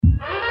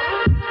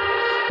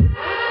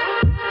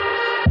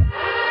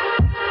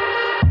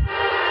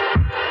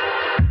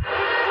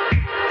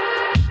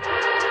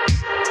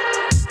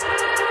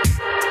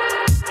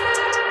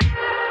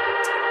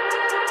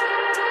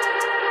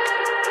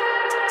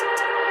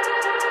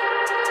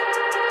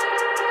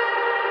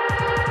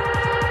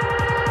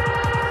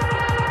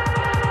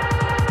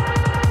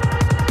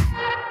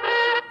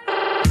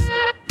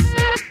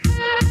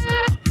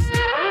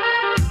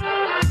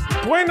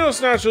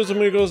Nachos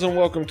Amigos, and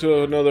welcome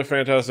to another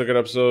fantastic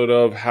episode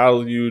of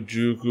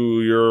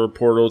Hallyu-Juku, your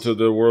portal to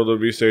the world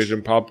of East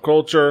Asian pop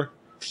culture.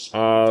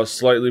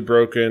 Slightly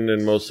broken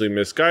and mostly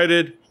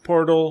misguided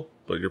portal,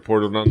 but your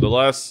portal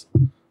nonetheless.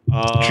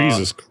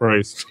 Jesus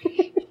Christ.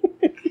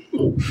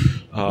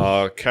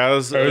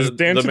 Kaz, I was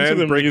dancing to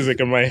the music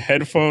and my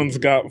headphones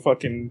got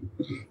fucking...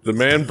 The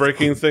man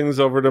breaking things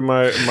over to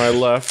my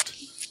left.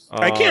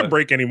 I can't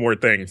break any more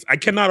things. I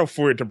cannot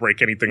afford to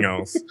break anything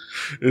else.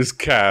 Is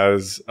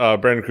Kaz,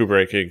 Brandon Cooper,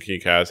 aka Key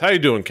Kaz. How you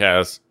doing,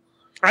 Kaz?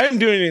 I am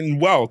doing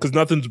well because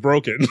nothing's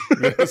broken.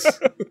 Yes.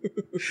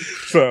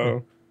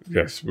 So...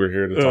 Yes, we're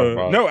here to talk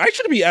about... No, I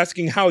should be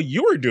asking how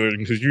you were doing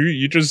because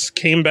you just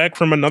came back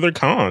from another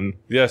con.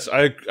 Yes,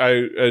 I had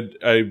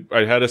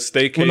a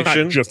staycation. Well,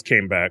 not just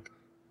came back.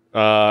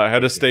 I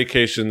had a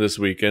staycation this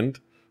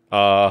weekend.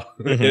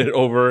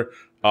 Over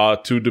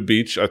to the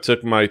beach. I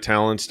took my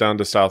talents down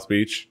to South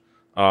Beach.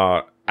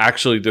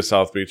 Actually to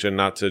South Beach and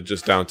not to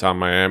just downtown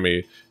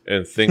Miami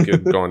and think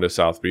of going to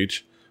South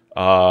Beach.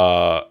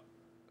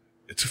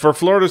 It's for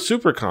Florida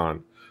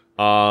SuperCon.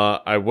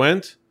 I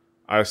went,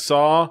 I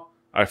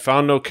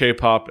found no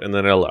K-pop, and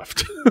then I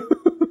left.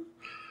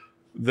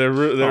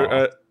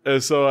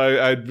 So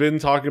I'd been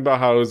talking about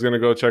how I was going to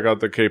go check out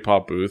the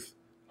K-pop booth.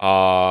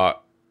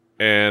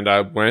 And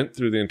I went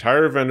through the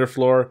entire vendor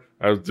floor.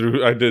 I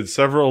did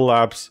several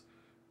laps,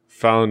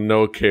 found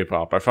no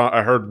K-pop.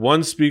 I heard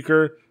one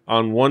speaker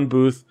on one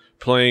booth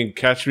playing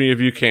 "Catch Me If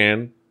You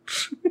Can,"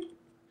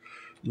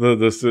 the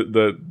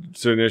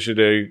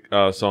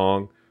Tsuneshide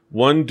song.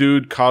 One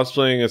dude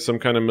cosplaying as some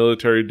kind of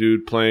military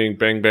dude playing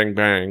 "Bang Bang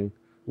Bang"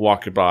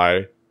 walking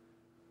by,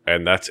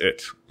 and that's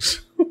it.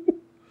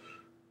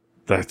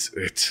 That's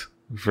it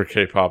for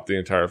K-pop, the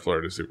entire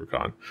Florida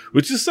SuperCon,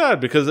 which is sad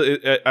because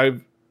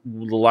the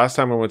last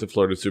time I went to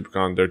Florida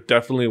SuperCon, there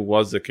definitely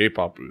was a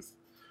K-pop booth.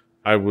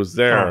 I was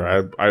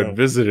there. I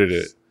visited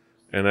it,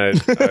 and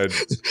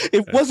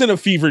it wasn't a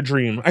fever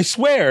dream. I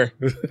swear.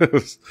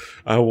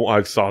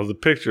 I saw the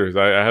pictures.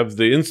 I have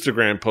the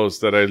Instagram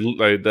post that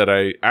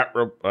I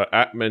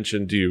at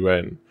mentioned to you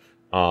in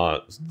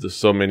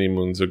so many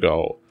moons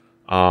ago.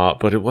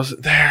 But it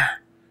wasn't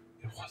there.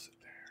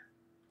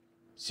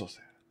 So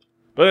sad.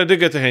 But I did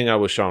get to hang out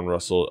with Sean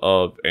Russell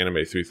of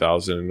Anime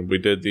 3000, and we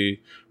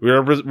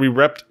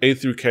repped A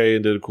through K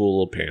and did a cool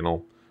little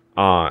panel.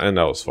 And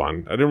that was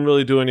fun. I didn't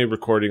really do any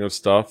recording of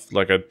stuff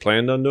like I'd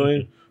planned on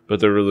doing, but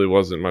there really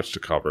wasn't much to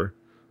cover.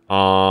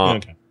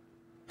 Okay.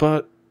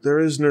 But there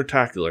is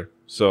Nerdtacular,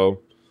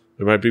 so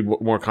there might be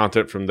more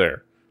content from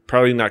there.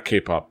 Probably not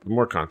K-pop, but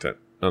more content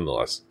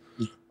nonetheless.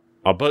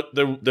 But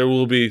there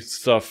will be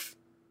stuff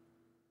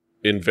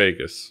in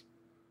Vegas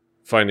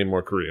finding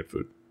more Korean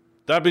food.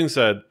 That being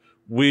said,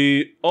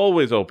 we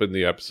always open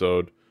the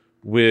episode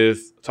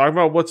with talking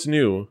about what's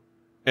new,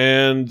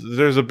 and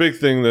there's a big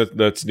thing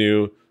that's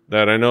new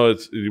that I know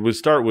it would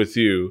start with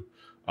you,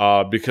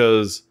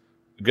 because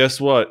guess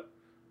what,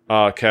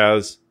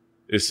 Kaz?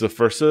 It's the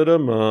first of the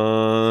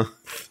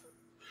month.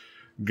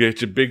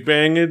 Get your big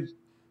banging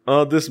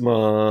this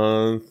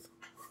month.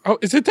 Oh,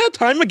 is it that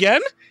time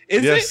again?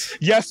 Is yes. it?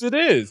 Yes, it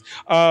is.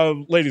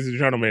 Ladies and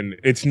gentlemen,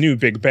 it's new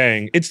Big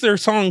Bang. It's their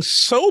song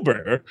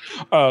Sober,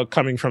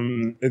 coming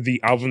from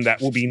the album that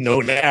will be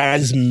known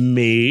as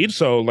Made.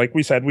 So, like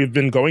we said, we've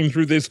been going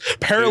through this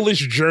perilous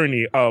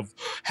journey of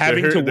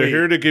having to wait. They're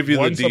here to give you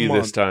the D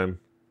this time.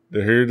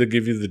 They're here to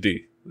give you the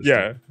D.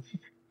 Yeah.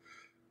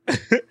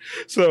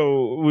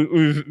 So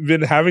we've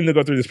been having to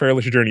go through this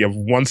perilous journey of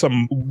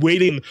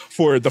waiting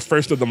for the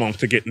first of the month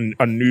to get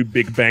a new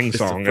Big Bang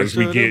song as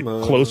we get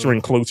closer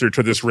and closer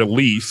to this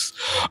release.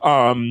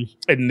 And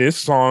this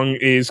song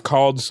is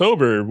called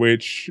Sober,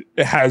 which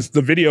has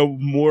the video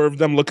more of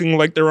them looking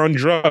like they're on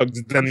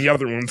drugs than the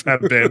other ones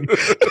have been.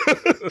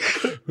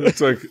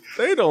 It's like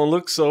they don't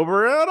look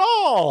sober at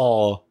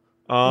all.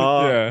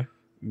 Yeah,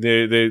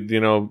 they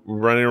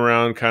running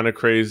around kind of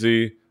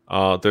crazy.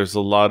 There's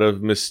a lot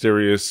of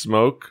mysterious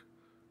smoke.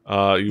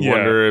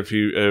 Wonder if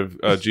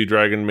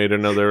G-Dragon made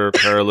another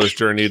perilous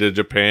journey to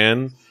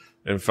Japan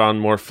and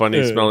found more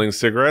funny smelling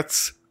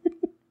cigarettes.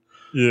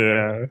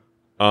 Yeah.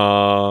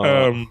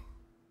 But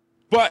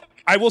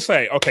I will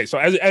say, okay, so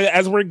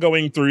as we're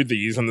going through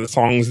these and the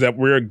songs that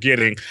we're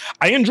getting,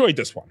 I enjoyed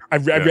this one. I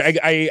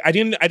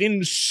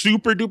didn't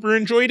super duper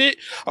enjoyed it.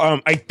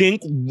 I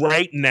think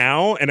right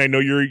now, and I know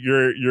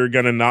you're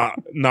gonna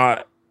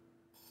not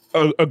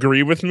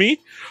agree with me.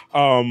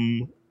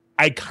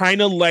 I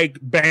kind of like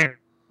Bang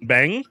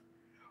Bang,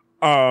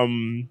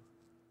 and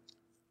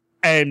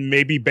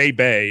maybe Bay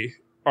Bay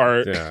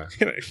are. Yeah.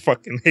 I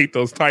fucking hate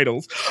those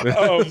titles.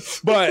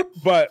 But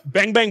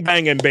Bang Bang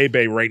Bang and Bay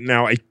Bay right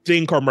now, I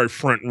think are my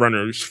front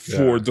runners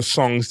for the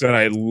songs that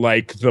I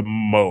like the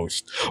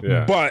most.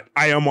 Yeah. But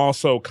I am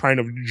also kind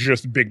of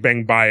just Big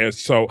Bang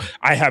biased, so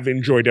I have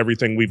enjoyed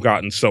everything we've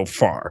gotten so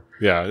far.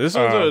 Yeah, this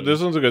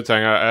one's a good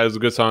song. It's a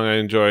good song. I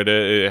enjoyed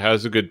it. It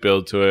has a good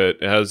build to it.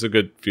 It has a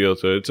good feel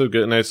to it. It's a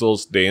good, nice little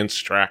dance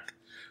track.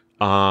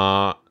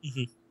 In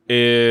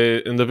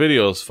the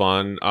video is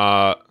fun.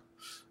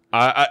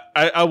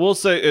 I will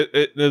say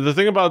the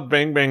thing about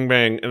Bang Bang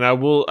Bang, and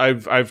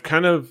I've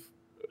kind of,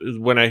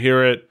 when I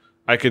hear it,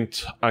 I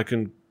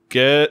can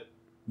get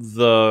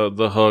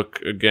the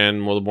hook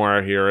again the more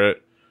I hear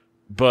it.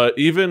 But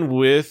even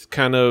with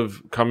kind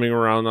of coming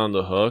around on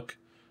the hook,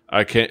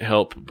 I can't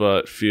help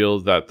but feel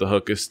that the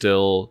hook is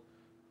still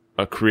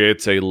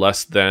creates a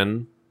less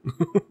than,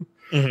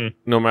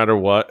 no matter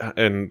what,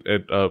 and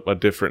a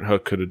different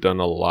hook could have done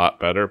a lot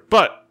better.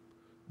 But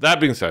that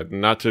being said,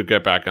 not to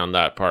get back on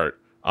that part,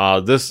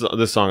 this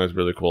song is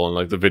really cool, and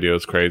like the video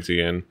is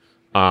crazy, and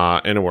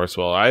it works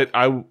well.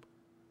 I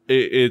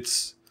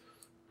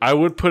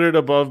would put it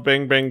above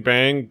Bang Bang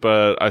Bang,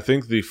 but I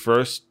think the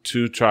first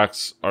two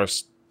tracks are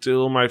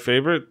still my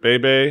favorite.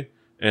 Bebe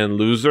and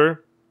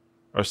Loser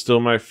are still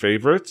my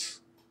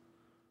favorites.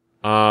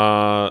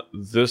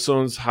 This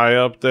one's high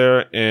up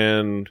there,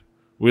 and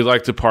We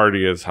Like to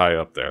Party is high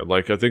up there.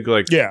 Like I think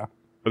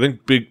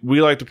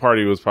We Like to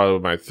Party was probably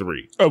my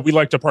 3. Oh, We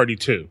Like to Party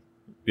too.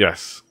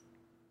 Yes.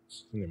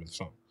 That's the name of the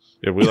song.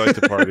 Yeah, We Like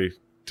to Party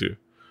too.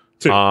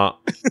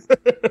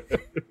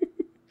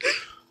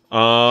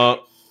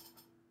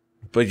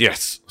 But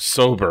yes,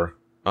 Sober.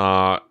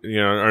 More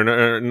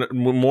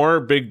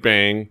Big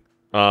Bang.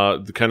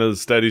 The kind of the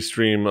steady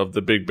stream of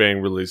the Big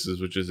Bang releases,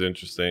 which is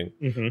interesting.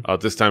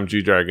 This time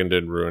G Dragon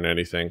didn't ruin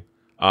anything.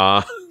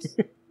 But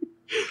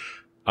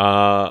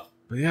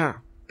yeah,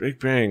 Big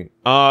Bang.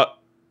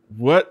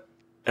 What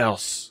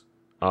else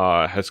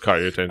has caught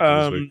your attention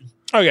this week?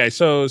 Okay,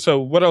 so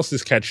what else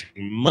is catching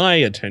my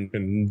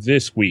attention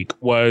this week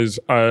was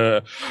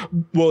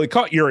it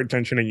caught your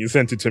attention and you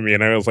sent it to me,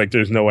 and I was like,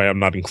 there's no way I'm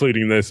not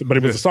including this. But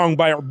it was a song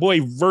by our boy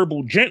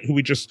Verbal Gent, who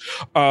we just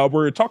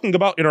were talking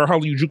about in our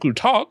Harajuku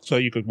talk, so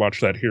you could watch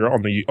that here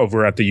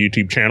over at the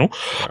YouTube channel.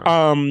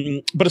 Yeah.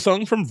 But a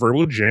song from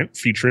Verbal Gent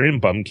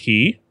featuring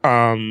Bumkey.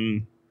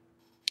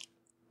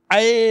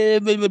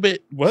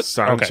 What?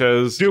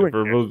 Sanchez, okay.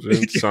 Verbal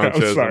Gent,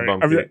 Sanchez, and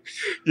Bumkey.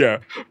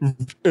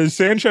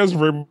 Sanchez,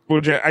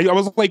 Verbal Gent. I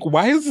was like,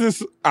 why is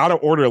this out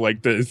of order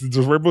like this? It's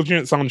Verbal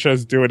Gent,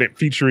 Sanchez doing it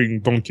featuring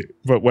Bumkey,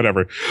 but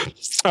whatever.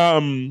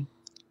 You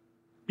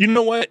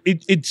know what?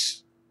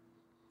 It's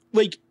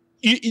like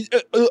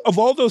of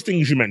all those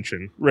things you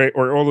mentioned, right,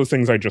 or all those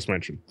things I just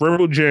mentioned,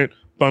 Verbal Gent,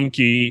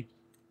 Bumkey,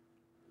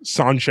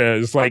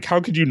 Sanchez. Like, how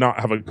could you not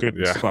have a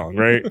good song,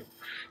 right?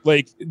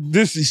 Like,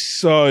 this is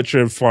such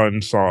a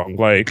fun song.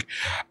 Like,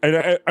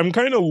 and I'm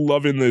kind of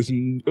loving this.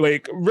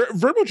 Like,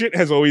 Verbal Gent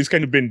has always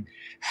kind of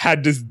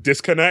had this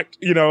disconnect,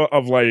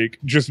 of like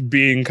just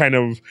being kind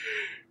of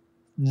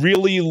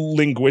really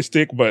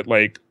linguistic, but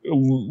like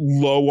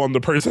low on the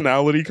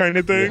personality kind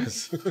of thing.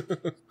 Yes.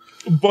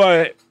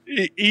 But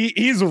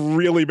he's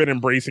really been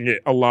embracing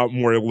it a lot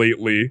more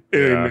lately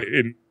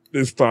in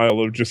this style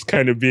of just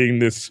kind of being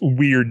this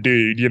weird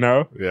dude,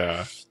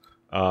 Yeah.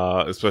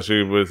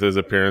 Especially with his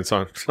appearance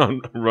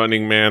on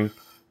Running Man.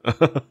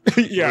 Also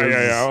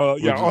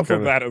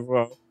that as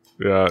well.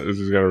 Yeah, this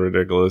is kind of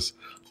ridiculous.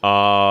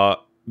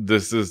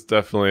 This is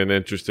definitely an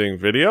interesting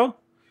video.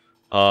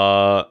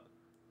 It's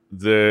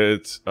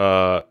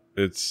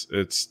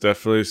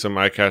definitely some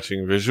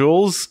eye-catching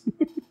visuals.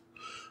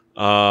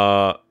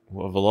 Of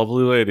a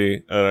lovely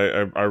lady.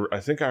 I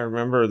think I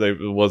remember it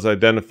was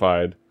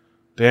identified.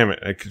 Damn it,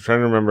 I'm trying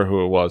to remember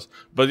who it was.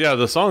 But yeah,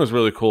 the song is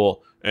really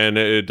cool. And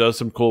it does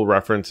some cool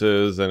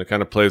references, and it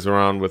kind of plays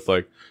around with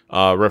like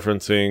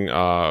referencing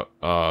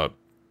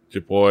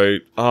your boy.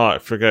 I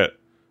forget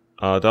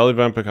Dali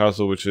Van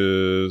Picasso, which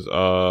is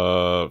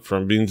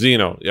from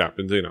Benzino. Yeah,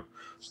 Benzino.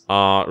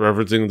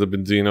 Referencing the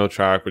Benzino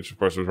track, which of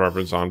course was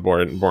referenced on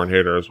Born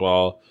Hater as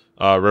well.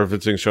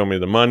 Referencing Show Me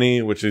the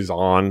Money, which is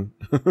on,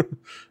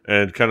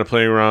 and kind of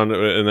playing around,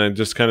 and then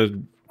just kind of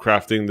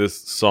crafting this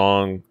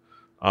song,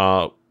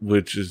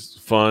 which is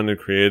fun and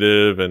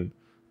creative, and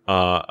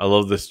I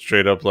love this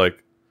straight up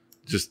like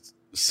just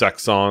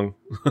sex song,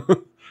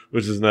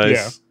 which is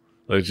nice.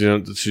 Yeah. Like,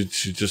 she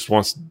just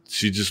wants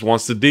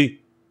to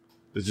D.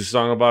 It's a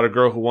song about a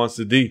girl who wants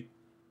to D,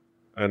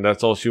 and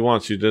that's all she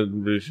wants. She's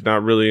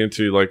not really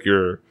into like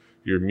your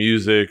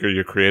music or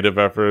your creative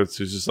efforts.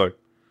 She's just like,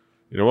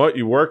 you know what,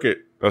 you work it.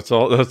 That's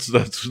all.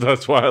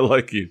 That's why I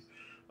like you.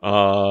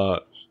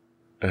 And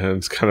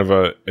it's kind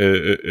of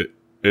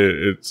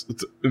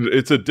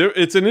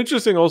it's an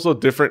interesting, also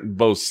different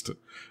boast.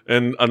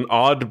 And an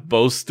odd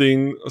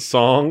boasting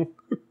song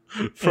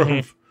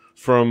from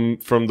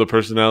the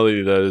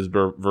personality that is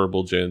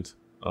Verbal Gent,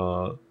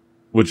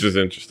 which is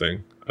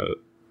interesting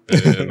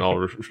in all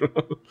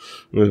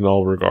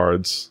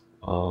regards.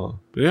 But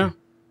yeah,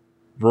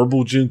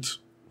 Verbal Gent.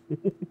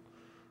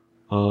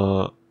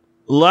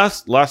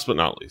 Last but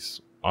not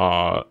least,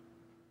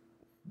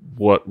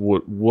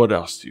 what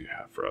else do you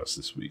have for us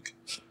this week?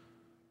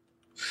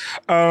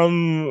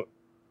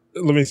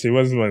 Let me see.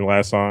 What was my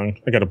last song?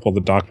 I got to pull the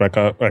doc back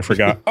up. I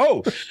forgot.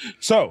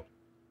 So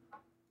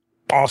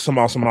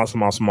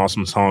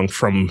awesome song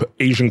from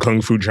Asian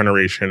Kung Fu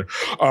Generation,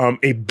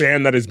 a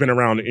band that has been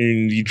around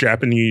in the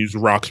Japanese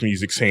rock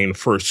music scene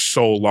for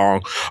so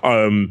long.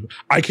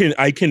 I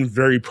can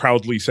very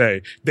proudly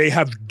say they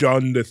have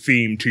done the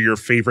theme to your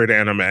favorite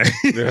anime.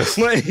 Yes.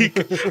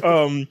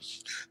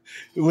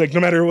 Like no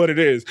matter what it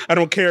is, I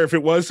don't care if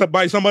it was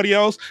by somebody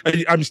else.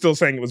 I'm still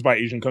saying it was by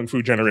Asian Kung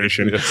Fu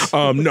Generation. Yes.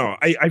 No,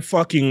 I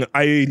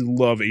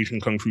love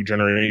Asian Kung Fu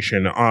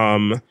Generation.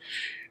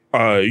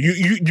 They're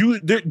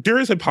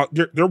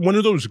one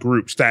of those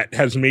groups that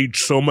has made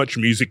so much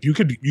music you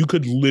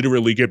could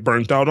literally get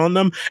burnt out on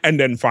them and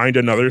then find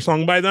another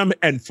song by them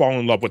and fall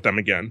in love with them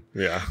again.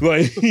 Yeah,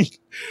 like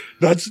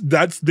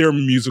that's their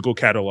musical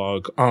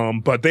catalog.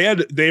 But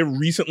they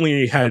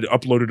recently had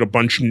uploaded a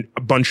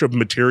bunch of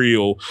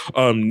material,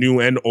 new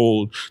and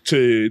old,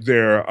 to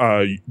their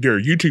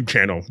YouTube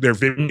channel, their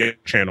Vimeo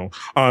channel.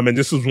 And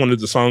this was one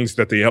of the songs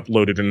that they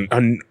uploaded,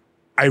 and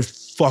I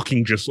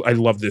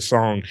love this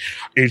song.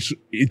 It's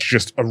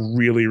just a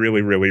really,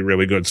 really, really,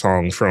 really good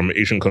song from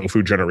Asian Kung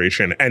Fu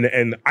Generation.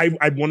 And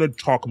I want to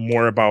talk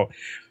more about,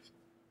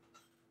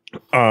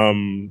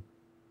 I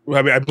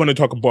want to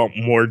talk about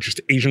more just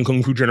Asian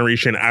Kung Fu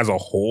Generation as a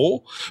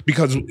whole,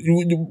 because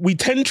we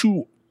tend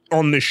to,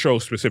 on this show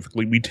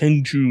specifically, we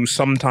tend to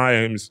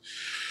sometimes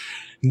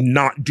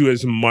not do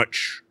as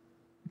much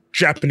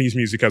Japanese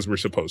music as we're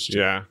supposed to.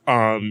 Yeah.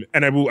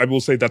 And I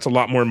will say that's a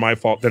lot more my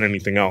fault than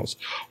anything else,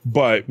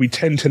 but we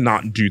tend to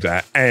not do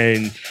that.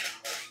 And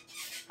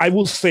I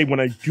will say when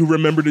I do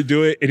remember to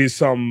do it, it is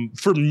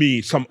for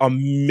me, some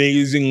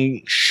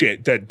amazing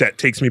shit that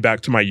takes me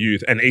back to my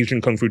youth. And Asian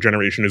Kung Fu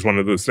Generation is one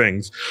of those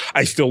things.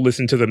 I still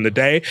listen to them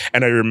today.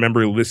 And I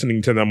remember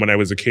listening to them when I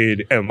was a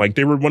kid. And like,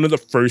 they were one of the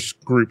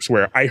first groups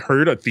where I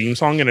heard a theme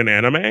song in an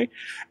anime.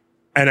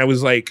 And I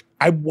was like,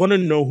 I want to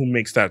know who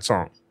makes that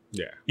song.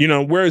 Yeah. You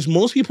know, whereas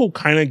most people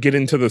kind of get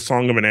into the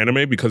song of an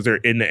anime because they're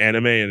in the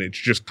anime and it's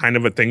just kind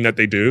of a thing that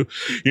they do,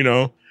 you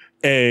know,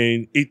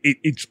 and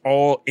it's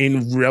all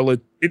in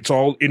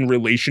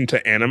relation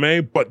to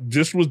anime. But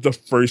this was the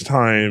first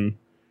time.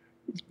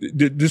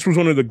 This was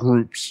one of the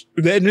groups.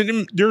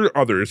 There are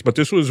others, but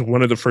this was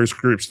one of the first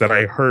groups that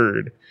I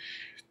heard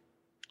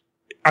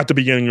at the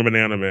beginning of an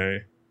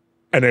anime.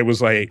 And I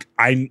was like,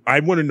 I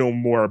want to know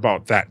more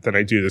about that than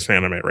I do this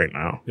anime right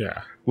now.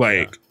 Yeah.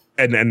 Like,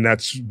 and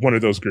that's one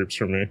of those groups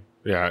for me.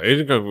 Yeah,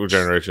 Asian Kung Fu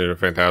Generation are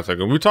fantastic,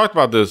 and we talked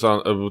about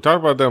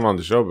them on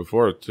the show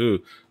before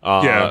too.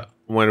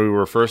 When we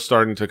were first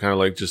starting to kind of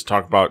like just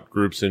talk about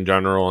groups in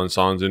general and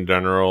songs in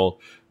general,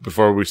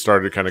 before we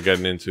started kind of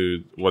getting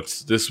into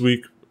what's this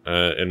week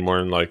and more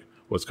in like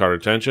what's caught our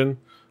attention,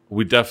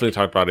 we definitely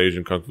talked about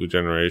Asian Kung Fu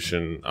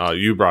Generation.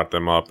 You brought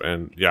them up,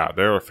 and yeah,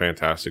 they're a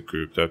fantastic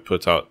group that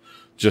puts out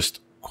just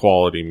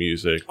quality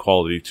music,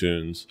 quality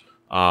tunes,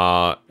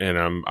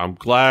 and I'm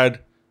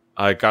glad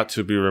I got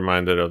to be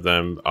reminded of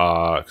them,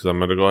 because I'm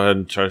going to go ahead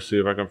and try to see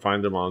if I can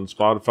find them on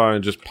Spotify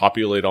and just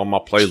populate all my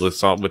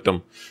playlists out with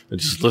them and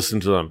just listen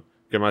to them.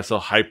 Get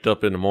myself hyped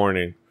up in the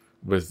morning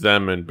with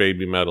them and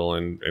Baby Metal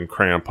and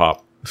Crayon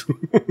Pop.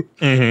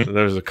 Mm-hmm.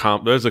 There's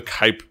a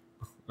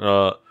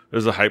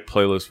hype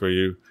playlist for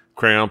you.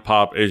 Crayon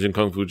Pop, Asian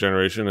Kung Fu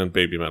Generation, and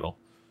Baby Metal.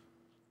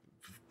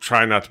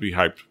 Try not to be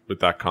hyped with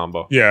that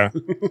combo. Yeah.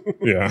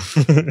 Yeah.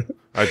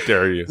 I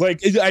dare you.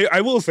 Like,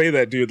 I will say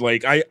that, dude.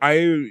 Like, I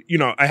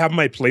have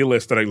my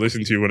playlist that I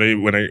listen to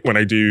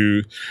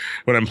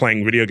when I'm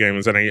playing video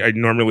games, and I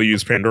normally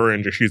use Pandora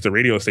and just use the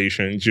radio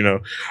stations, you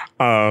know.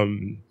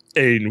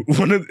 And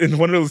one of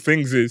those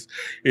things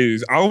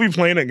is I'll be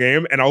playing a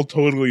game and I'll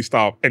totally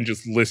stop and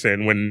just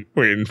listen when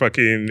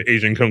fucking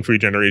Asian Kung Fu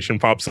Generation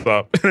pops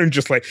up. And I'm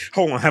just like,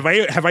 hold on, have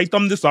I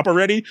thumbed this up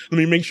already? Let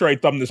me make sure I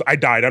thumb this. I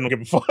died. I don't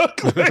give a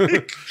fuck.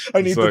 Like,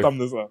 I need to thumb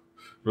this up.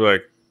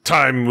 Like,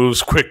 time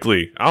moves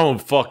quickly. I don't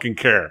fucking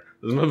care.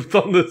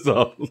 Thumb this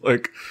up.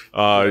 Like,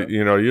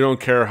 you know, you don't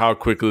care how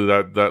quickly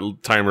that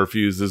timer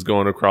fuse is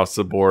going across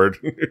the board.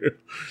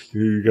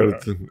 You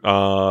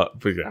gotta,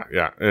 but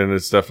yeah, and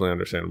it's definitely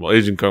understandable.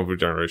 Asian Kung Fu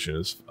Generation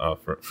is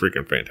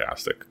freaking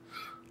fantastic.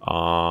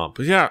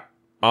 But yeah,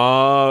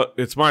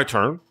 it's my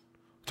turn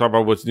to talk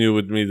about what's new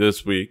with me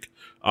this week.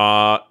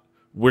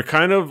 We're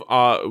kind of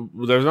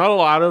there's not a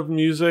lot of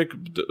music,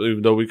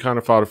 even though we kind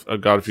of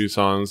got a few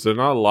songs. There's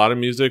not a lot of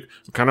music.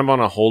 We're kind of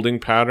on a holding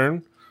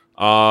pattern.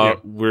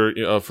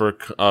 We're for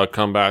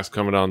comebacks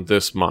coming on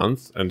this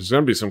month, and there's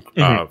gonna be some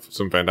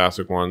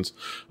fantastic ones.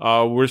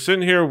 We're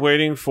sitting here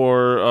waiting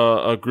for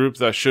a group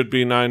that should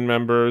be 9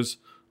 members,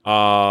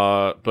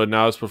 but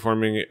now it's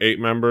performing 8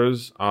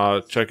 members.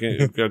 Gotta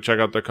check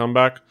out their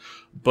comeback.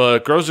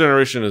 But Girls'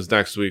 Generation is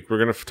next week. We're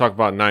gonna talk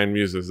about 9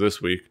 Muses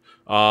this week.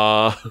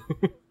 9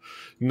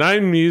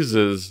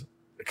 Muses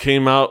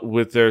came out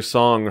with their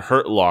song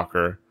 "Hurt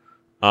Locker,"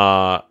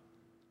 aka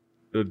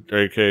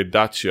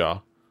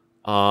Dacia.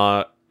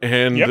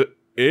 And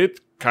it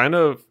kind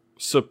of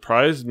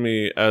surprised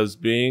me as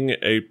being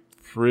a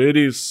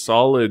pretty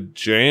solid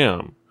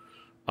jam.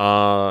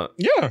 I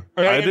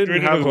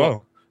didn't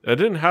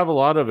have a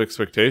lot of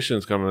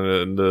expectations coming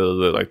into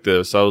like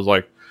this. I was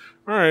like,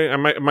 all right, I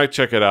might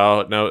check it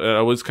out. Now I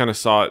always kind of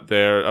saw it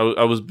there.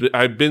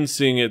 I've been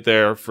seeing it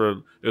there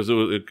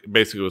it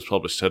basically was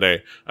published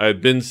today.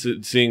 I've been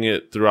seeing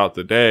it throughout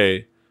the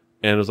day,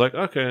 and it was like,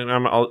 okay,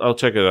 I'll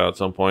check it out at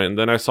some point. And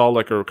then I saw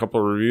like a couple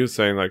of reviews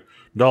saying like,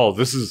 no,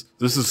 this is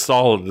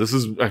solid. This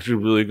is actually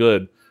really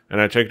good. And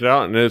I checked it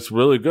out, and it's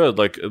really good.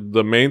 Like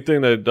the main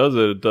thing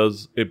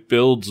that it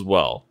builds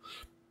well.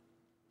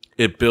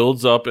 It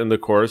builds up in the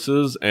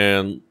choruses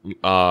and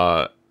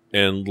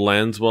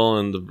lands well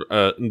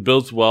and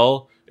builds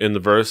well in the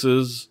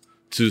verses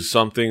to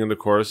something in the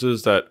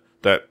choruses that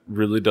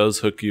really does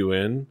hook you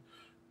in,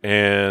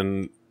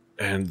 and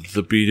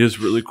the beat is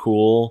really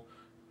cool,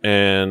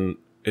 and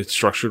it's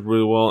structured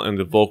really well, and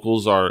the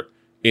vocals are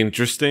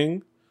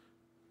interesting,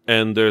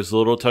 and there's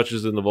little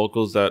touches in the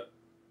vocals that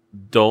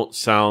don't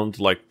sound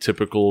like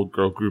typical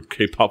girl group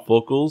K-pop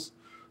vocals.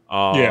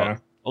 A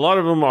lot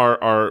of them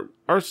are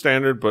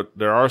standard, but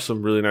there are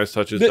some really nice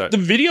touches. The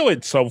video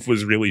itself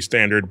was really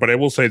standard, but I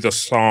will say the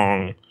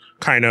song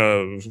kind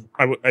of,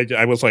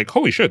 I was like,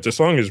 holy shit, this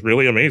song is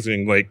really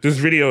amazing. Like, this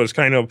video is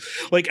kind of,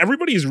 like,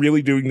 everybody's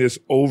really doing this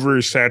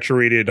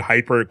oversaturated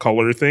hyper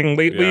color thing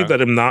lately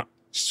that I'm not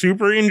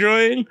super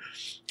enjoying,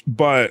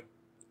 but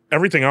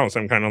everything else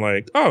I'm kind of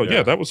like, oh,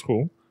 yeah, that was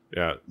cool.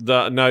 Yeah.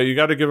 Now, you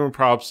got to give them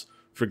props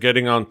for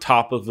getting on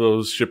top of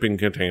those shipping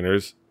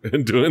containers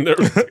and doing their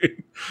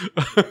routine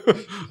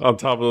on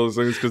top of those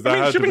things, because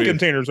shipping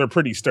containers are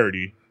pretty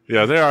sturdy.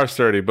 Yeah, they are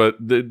sturdy, but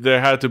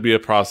there had to be a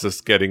process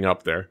getting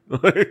up there,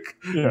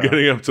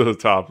 getting up to the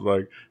top.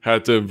 Like,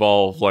 had to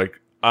involve like,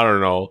 I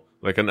don't know,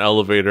 like an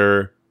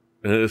elevator,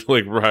 and it's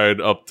like ride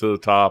up to the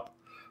top.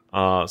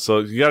 So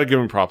you got to give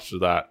them props for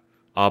that.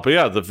 But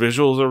yeah, the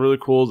visuals are really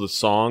cool. The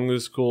song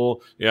is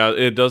cool. Yeah,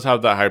 it does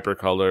have that hyper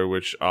color,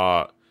 which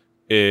some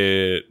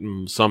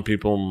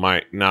people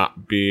might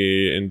not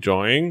be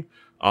enjoying.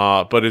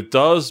 But it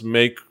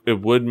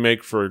would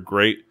make for a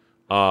great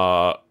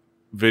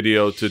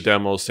video to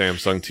demo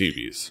Samsung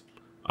TVs.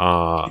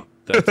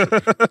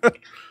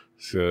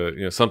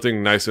 So,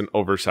 something nice and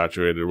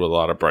oversaturated with a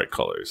lot of bright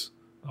colors.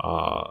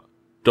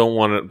 Don't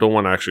want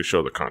to actually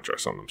show the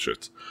contrast on them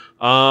shits.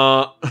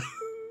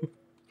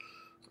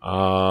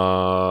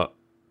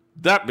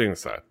 That being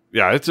said,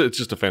 yeah, it's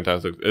just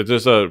it's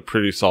just a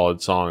pretty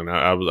solid song.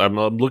 I'm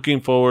looking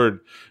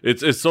forward.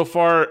 It's so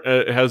far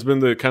it has been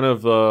the kind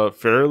of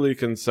fair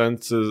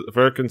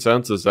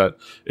consensus that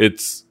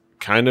it's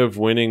kind of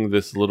winning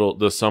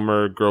the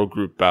summer girl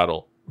group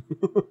battle,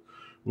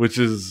 which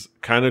is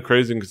kind of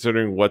crazy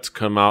considering what's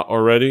come out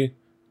already,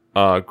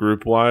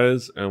 group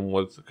wise, and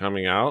what's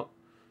coming out.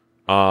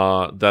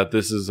 That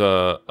this is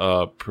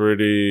a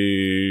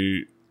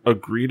pretty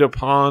agreed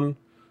upon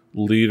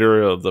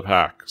leader of the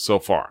pack so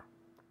far.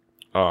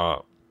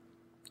 But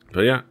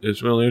yeah,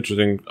 it's really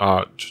interesting.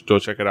 Go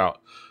check it out.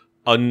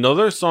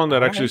 Another song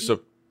that actually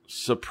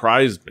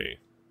surprised me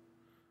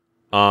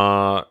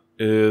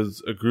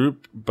is a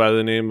group by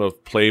the name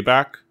of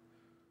Playback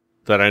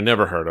that I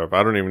never heard of.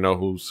 I don't even know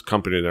whose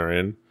company they're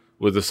in,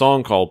 with a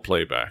song called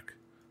Playback.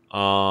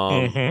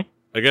 Again,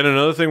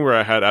 another thing where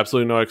I had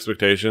absolutely no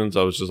expectations.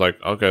 I was just like,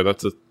 okay,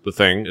 that's the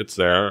thing. It's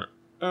there.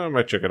 I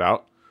might check it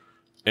out.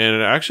 And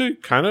it actually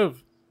kind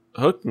of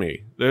hooked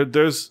me.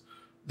 There's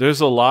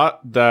a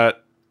lot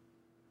that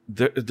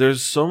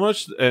there's so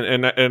much,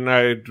 and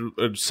I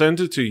sent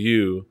it to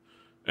you,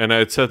 and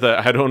I said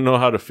that I don't know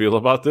how to feel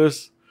about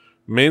this,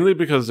 mainly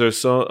because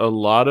there's a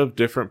lot of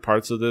different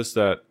parts of this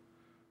that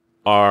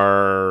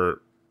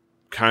are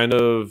kind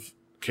of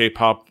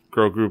K-pop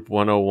girl group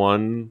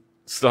 101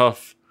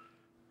 stuff,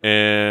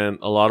 and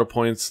a lot of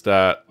points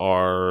that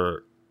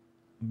are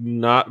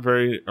not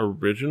very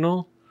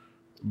original,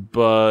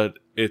 but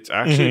it's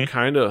actually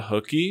kind of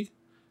hooky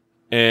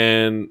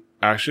and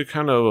actually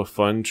kind of a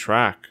fun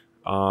track.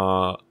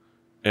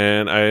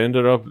 And I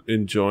ended up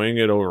enjoying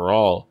it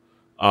overall.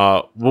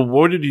 Well,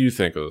 what did you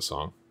think of the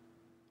song?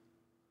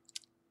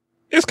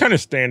 It's kind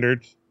of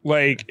standard.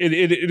 Like it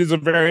is a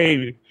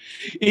very,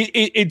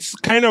 it's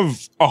kind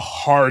of a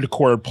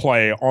hardcore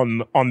play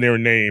on their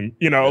name,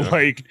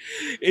 like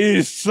it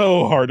is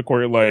so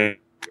hardcore. Like,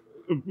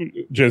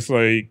 just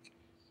like,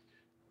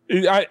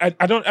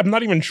 I'm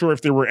not even sure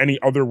if there were any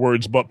other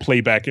words but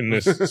playback in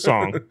this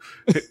song.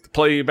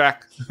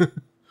 Playback.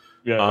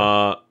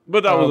 Yeah.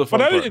 But that was a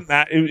fun part. Other than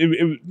that,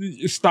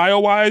 it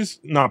style wise,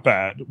 not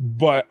bad.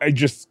 But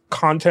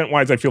content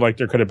wise, I feel like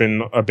there could have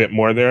been a bit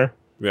more there.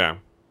 Yeah.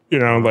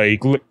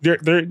 Like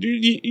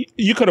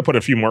you could have put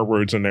a few more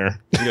words in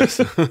there. Yes.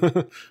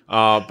 But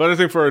I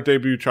think for a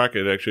debut track,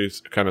 it actually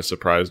kind of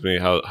surprised me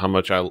how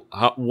much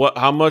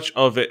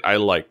of it I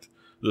liked,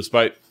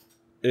 despite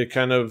it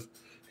kind of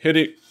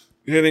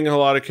hitting a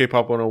lot of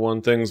K-pop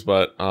 101 things.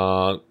 But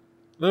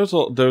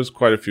there's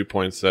quite a few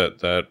points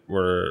that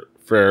were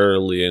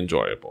fairly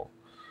enjoyable.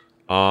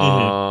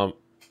 But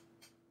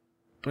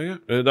yeah,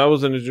 that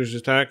was an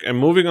interesting track. And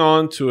moving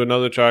on to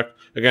another track,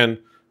 again,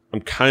 I'm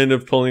kind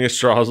of pulling at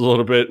straws a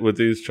little bit with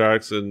these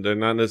tracks, and they're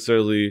not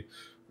necessarily,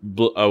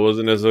 I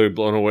wasn't necessarily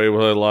blown away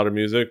with a lot of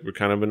music. We're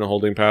kind of in a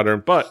holding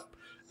pattern, but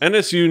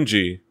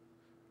NSUNG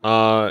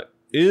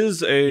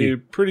is a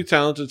pretty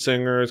talented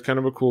singer. It's kind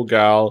of a cool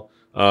gal.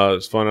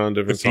 It's fun on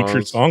different songs.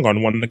 Featured song on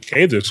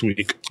 1K this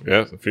week.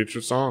 Yeah, the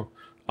featured song.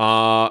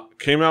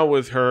 Came out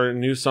with her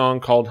new song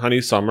called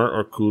Honey Summer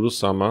or Kuru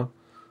Sama.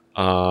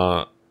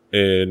 And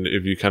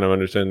if you kind of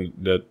understand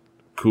that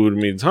Kuru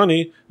means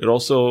honey, it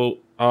also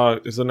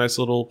is a nice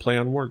little play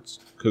on words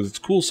because it's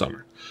cool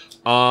summer.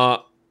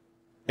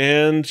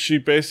 And she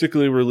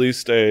basically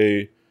released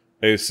a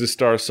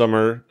Sistar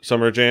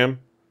summer jam,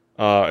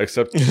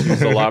 except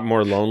she's a lot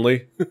more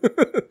lonely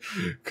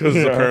because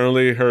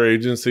apparently her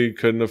agency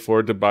couldn't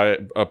afford to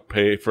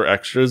pay for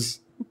extras.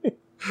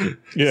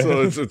 Yeah,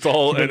 so it's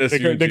all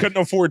NSU. They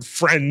couldn't afford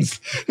friends,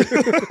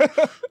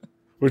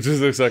 which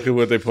is exactly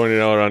what they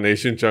pointed out on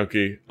Asian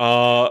Junkie.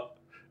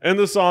 And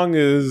the song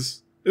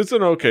it's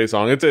an okay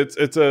song.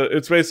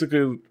 It's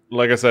basically,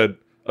 like I said,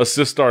 a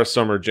Sistar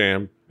summer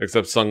jam,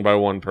 except sung by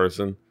one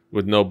person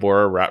with no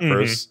Bora rap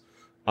verse.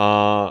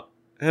 And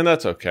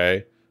that's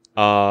okay.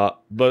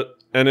 But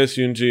NS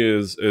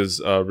Yoonji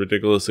is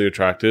ridiculously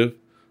attractive,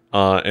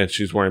 and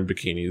she's wearing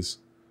bikinis.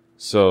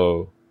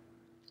 So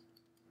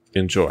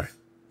enjoy.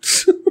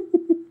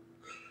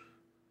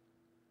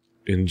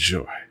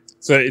 Enjoy.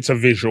 So it's a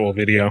visual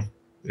video.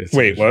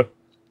 Wait, what?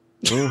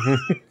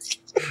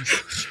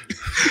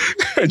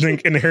 I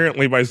think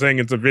inherently by saying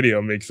it's a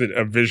video makes it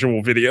a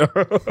visual video.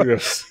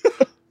 Yes.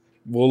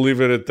 We'll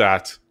leave it at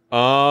that.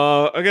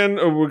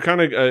 Again, we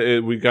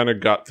kind of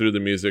got through the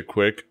music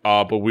quick,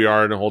 but we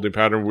are in a holding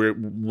pattern.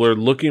 We're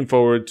looking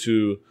forward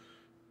to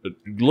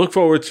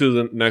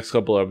the next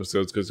couple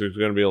episodes because there's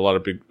going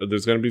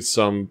to be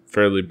some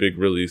fairly big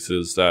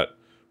releases that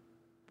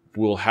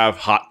we'll have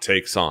hot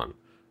takes on.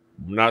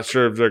 I'm not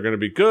sure if they're going to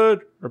be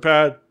good or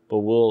bad, but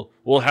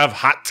we'll have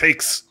hot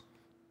takes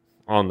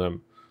on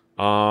them.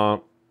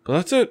 But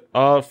that's it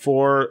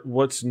for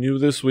what's new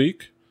this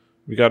week.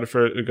 We got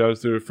through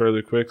it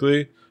fairly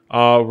quickly.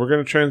 We're going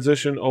to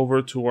transition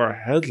over to our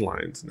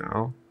headlines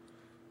now.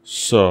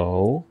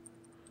 So,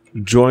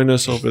 join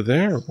us over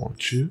there,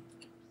 won't you?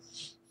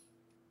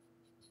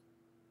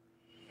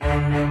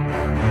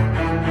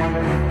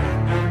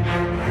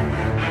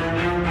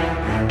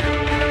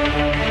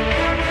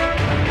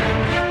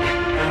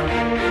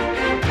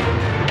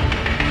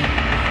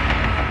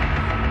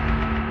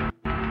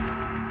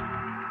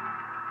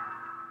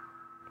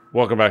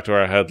 Welcome back to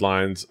our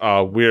headlines.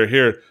 We are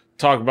here to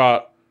talk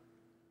about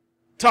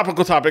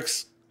topical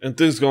topics and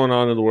things going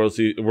on in the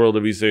world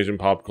of East Asian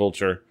pop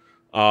culture.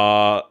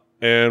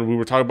 And we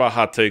were talking about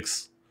hot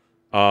takes.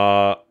 We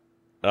got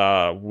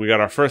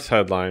our first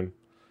headline.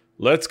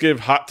 Let's give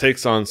hot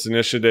takes on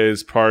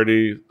Sinishide's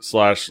Party /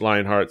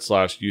 Lionheart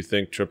 / You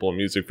Think triple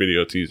music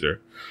video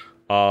teaser.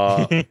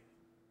 I'll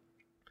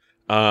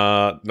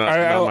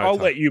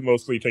let you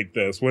mostly take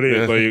this. What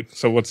is like?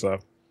 So what's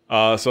up?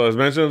 So as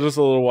mentioned just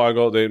a little while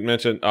ago, they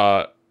mentioned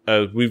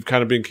as we've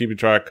kind of been keeping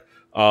track.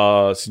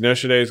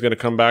 Sineshide is going to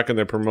come back and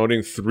they're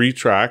promoting 3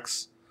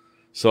 tracks.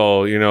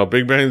 So,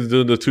 Big Bang's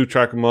doing the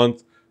 2-track a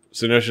month.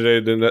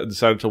 Sineshide then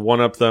decided to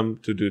one-up them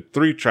to do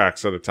 3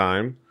 tracks at a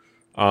time.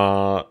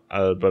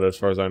 But as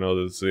far as I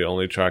know, this is the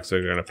only tracks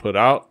they're going to put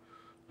out.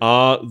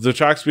 The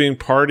tracks being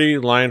Party,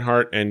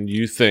 Lionheart, and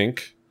You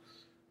Think.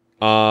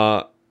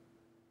 And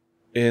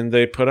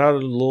they put out a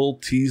little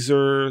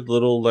teaser,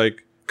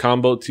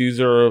 combo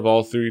teaser of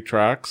all 3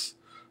 tracks.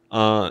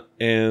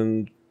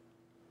 And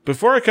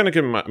before I kind of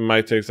give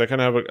my takes, I kind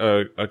of have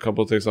a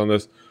couple of takes on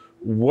this.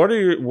 What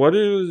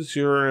is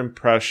your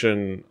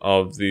impression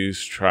of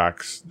these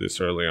tracks this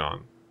early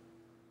on?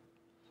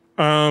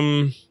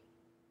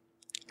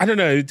 I don't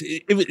know.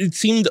 It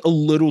seemed a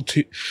little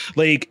too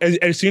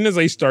as soon as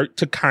I start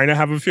to kind of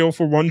have a feel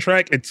for one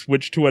track, it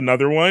switched to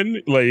another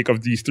one,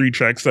 of these 3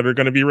 tracks that are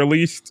going to be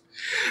released.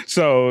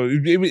 So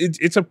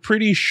it's a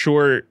pretty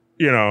short,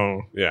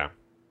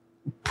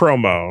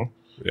 promo.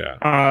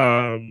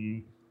 Yeah.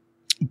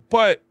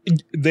 But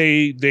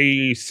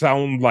they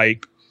sound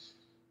like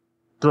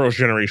Girls'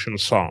 Generation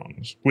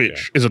songs,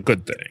 which is a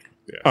good thing.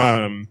 Yes.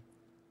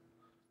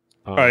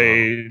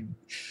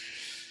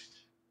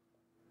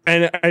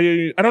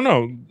 I don't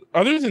know.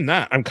 Other than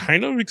that, I'm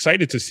kind of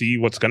excited to see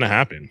what's going to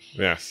happen.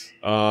 Yes.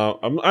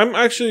 I'm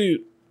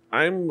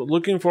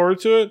looking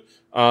forward to it.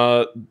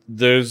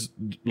 There's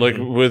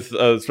with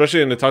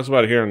especially, and it talks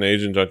about it here in the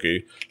Asian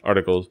Junkie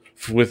articles,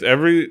 with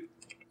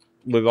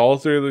all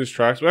 3 of these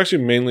tracks, well,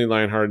 actually mainly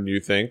Lionheart and You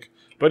Think,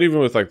 but even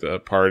with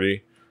the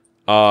Party,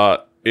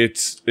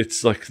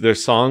 it's like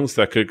there's songs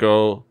that could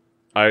go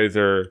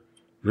either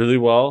really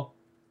well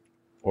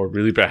or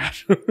really bad.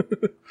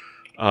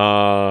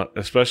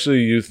 Especially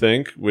You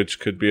Think,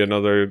 which could be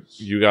another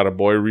You Got a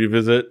Boy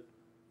revisit.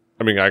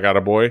 I mean, I Got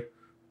a Boy,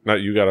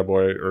 not You Got a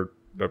Boy, or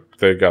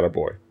They Got a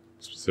Boy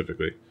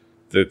specifically.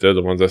 They're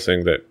the ones that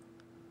sing that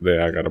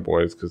I Got a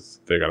Boy is because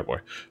they got a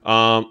boy.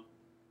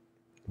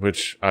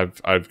 Which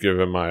I've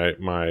given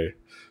my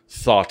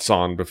thoughts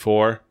on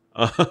before.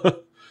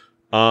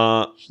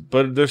 But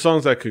there's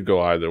songs that could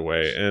go either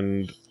way,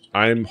 and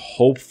I'm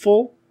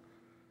hopeful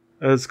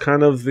as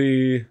kind of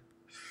the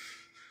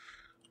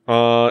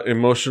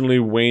Emotionally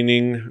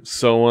waning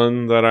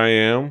someone that I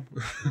am.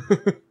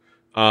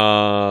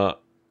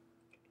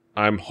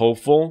 I'm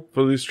hopeful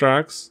for these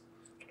tracks,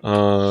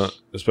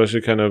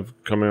 especially kind of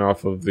coming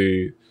off of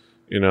the,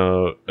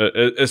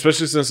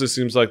 especially since it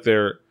seems like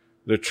they're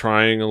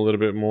trying a little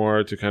bit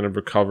more to kind of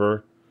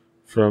recover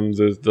from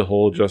the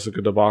whole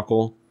Jessica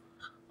debacle.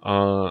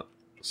 The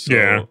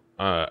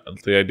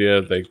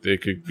idea that they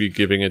could be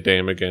giving a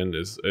damn again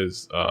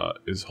is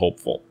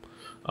hopeful.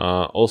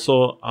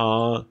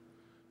 Also,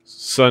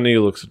 Sunny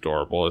looks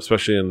adorable,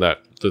 especially in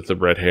that the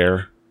red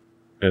hair,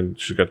 and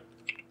she got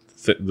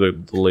the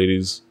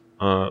ladies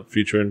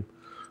featuring,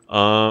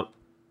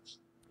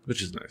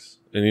 which is nice.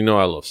 And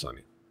I love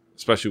Sunny,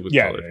 especially with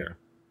colored hair.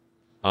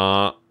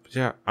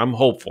 Yeah, I'm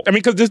hopeful. I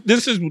mean, because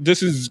this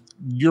is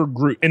your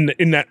group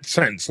in that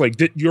sense. Like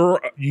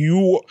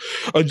you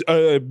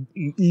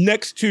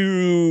next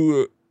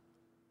to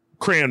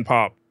Crayon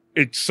Pop,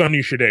 it's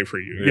Sunny Shade for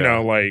you. Yeah.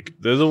 Like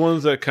they're the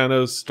ones that kind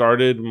of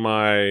started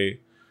my.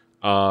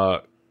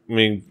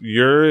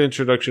 Your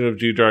introduction of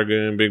G-Dragon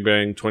and Big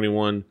Bang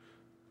 21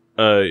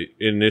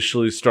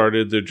 initially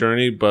started the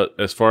journey, but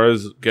as far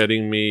as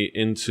getting me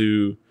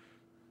into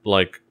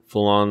like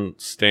full on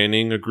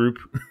standing a group,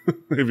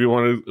 if you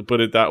want to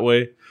put it that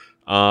way,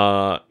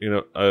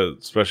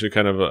 especially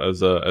kind of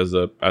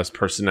as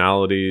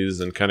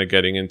personalities, and kind of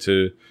getting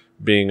into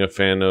being a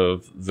fan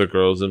of the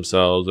girls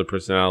themselves, their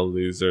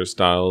personalities, their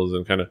styles,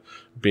 and kind of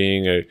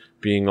being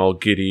all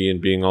giddy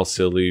and being all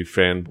silly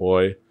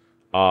fanboy.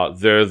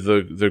 They're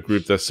the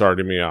group that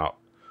started me out.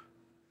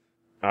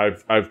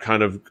 I've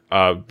kind of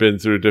been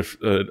through a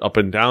different up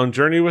and down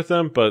journey with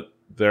them, but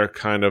they're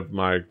kind of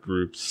my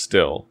group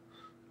still.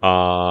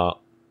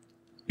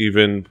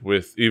 Even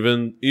with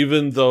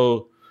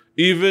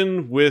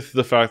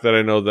the fact that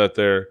I know that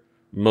they're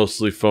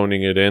mostly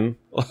phoning it in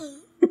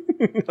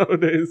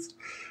nowadays,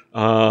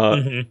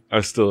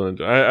 I still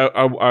enjoy.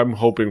 I'm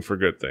hoping for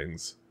good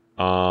things.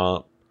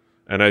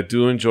 And I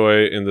do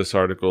enjoy in this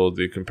article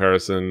the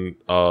comparison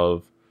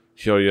of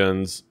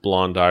Hyoyeon's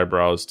blonde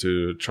eyebrows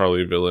to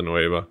Charlie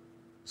Villanueva,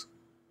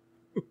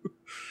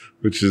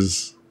 which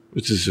is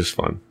just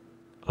fun.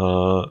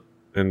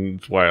 And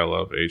it's why I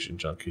love Asian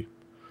Junkie.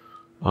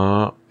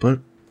 But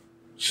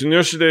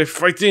Shiniyoshide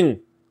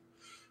fighting.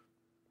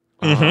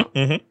 I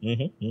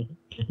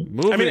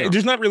mean,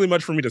 there's not really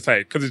much for me to say,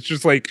 because it's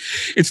just like,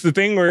 it's the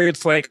thing where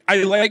it's like, I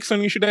like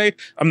Sunny Shide.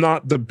 I'm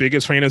not the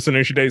biggest fan of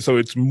Sunny Shide, so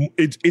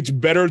it's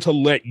better to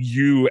let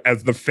you,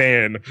 as the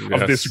fan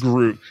of this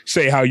group,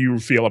 say how you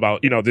feel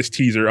about this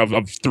teaser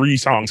of 3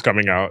 songs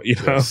coming out.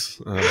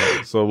 Yes.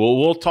 So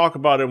we'll talk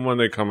about it when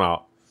they come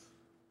out.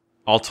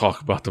 I'll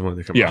talk about them when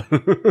they come out.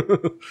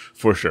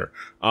 For sure.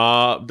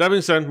 That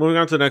being said, moving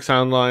on to the next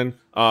headline.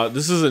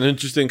 This is an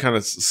interesting kind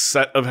of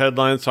set of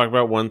headlines. Talk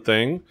about one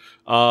thing.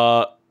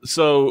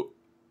 So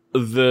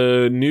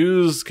the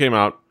news came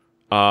out,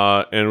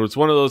 and it was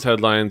one of those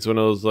headlines, one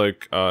of those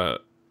like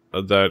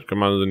that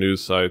come out of the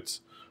news sites.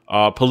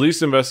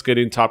 Police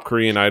investigating top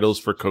Korean idols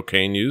for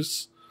cocaine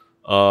use.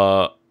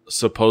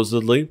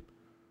 Supposedly,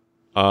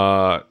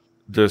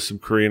 there's some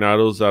Korean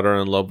idols that are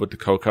in love with the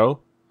cocoa.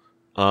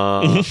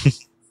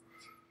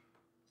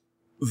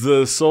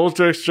 The Seoul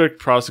District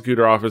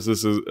Prosecutor Office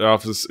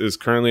is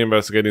currently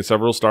investigating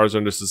several stars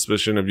under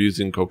suspicion of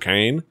using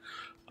cocaine,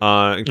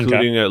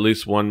 including at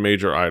least one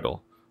major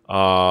idol.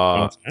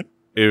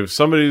 If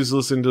somebody's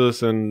listening to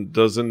this and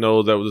doesn't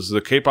know that this is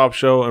a K-pop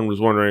show and was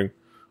wondering,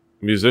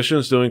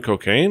 musicians doing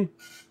cocaine?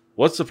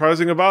 What's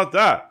surprising about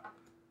that?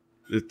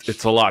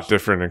 It's a lot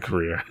different in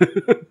Korea.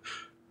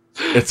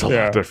 It's a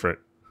lot different.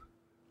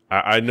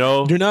 I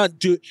know they're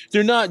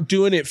not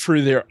doing it for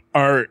their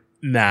art,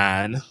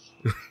 man.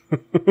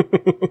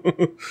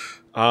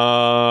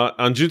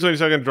 On June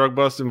 22nd, drug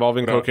bust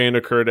involving cocaine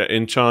occurred at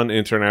Incheon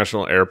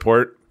International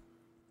Airport.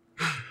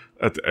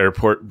 At the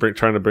airport,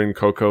 trying to bring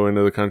cocoa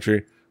into the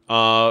country.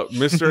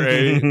 Mr.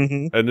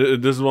 A,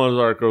 and this is one of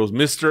the articles.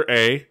 Mr.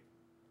 A,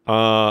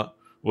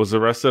 was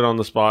arrested on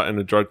the spot, and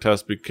a drug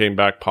test came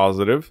back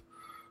positive.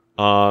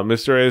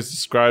 Mr. A is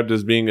described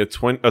as being a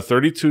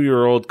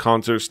 32-year-old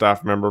concert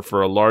staff member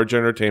for a large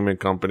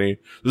entertainment company.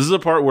 This is the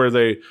part where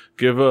they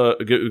give a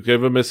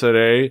Mr.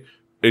 A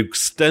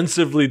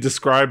extensively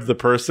describe the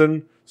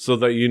person so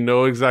that you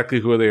know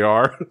exactly who they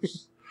are,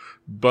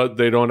 but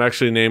they don't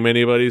actually name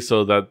anybody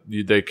so that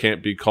they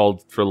can't be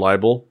called for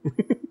libel.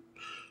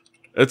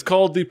 It's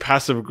called the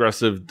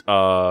passive-aggressive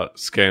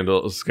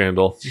scandal.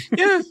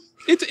 Yeah,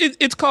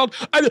 it's called.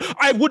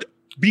 I would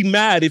be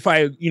mad if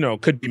I,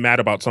 could be mad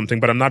about something,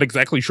 but I'm not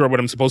exactly sure what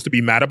I'm supposed to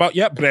be mad about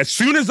yet. But as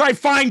soon as I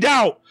find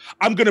out,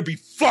 I'm gonna be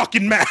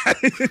fucking mad.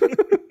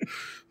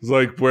 It's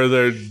like where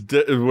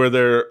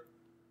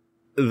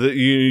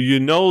you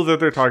know that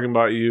they're talking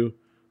about you.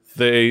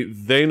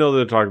 They know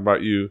they're talking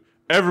about you.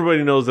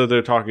 Everybody knows that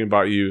they're talking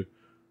about you,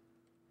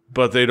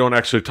 but they don't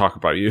actually talk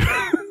about you.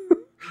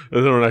 They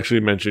don't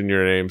actually mention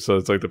your name, so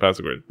it's like the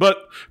passive aggressive. But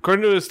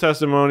according to his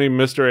testimony,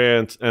 Mr.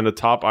 A and a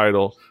top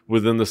idol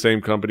within the same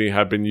company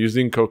have been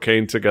using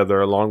cocaine together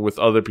along with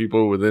other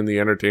people within the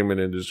entertainment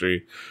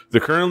industry. The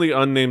currently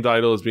unnamed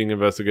idol is being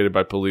investigated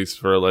by police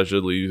for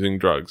allegedly using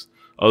drugs.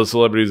 Other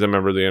celebrities and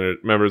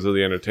members of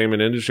the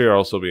entertainment industry are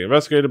also being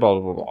investigated, blah,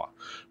 blah, blah, blah.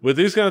 With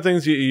these kind of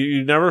things,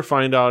 you never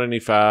find out any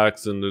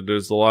facts, and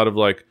there's a lot of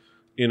like,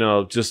 you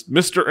know, just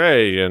Mr.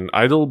 A and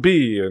Idol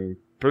B and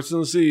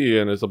Person C,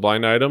 and it's a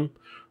blind item.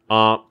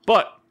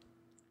 But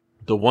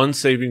the one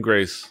saving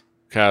grace,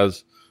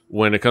 Kaz,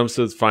 when it comes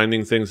to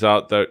finding things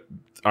out that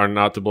are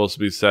not supposed to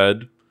be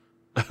said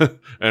and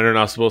are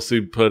not supposed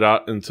to be put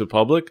out into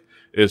public,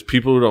 is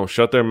people who don't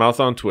shut their mouth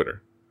on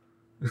Twitter.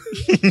 Yeah,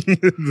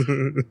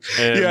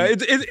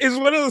 it's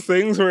one of those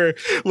things where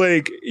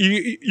like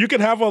you can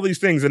have all these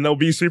things and they'll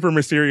be super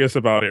mysterious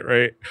about it,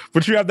 right?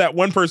 But you have that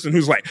one person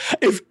who's like,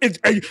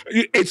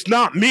 it's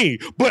not me,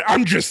 but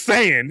I'm just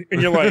saying,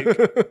 and you're like,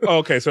 oh,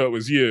 okay, so it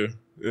was you.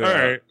 Yeah. All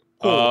right,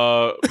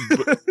 cool.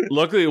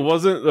 Luckily, it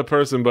wasn't the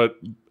person, but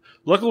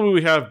luckily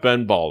we have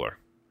Ben Baller.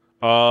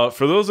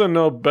 For those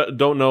that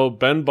don't know,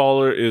 Ben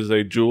Baller is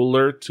a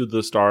jeweler to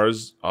the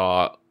stars.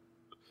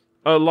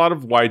 A lot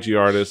of YG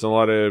artists, a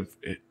lot of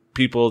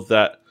people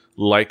that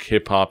like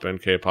hip hop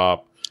and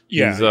K-pop.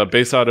 Yeah. He's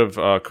based out of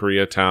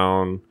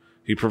Koreatown.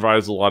 He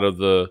provides a lot of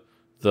the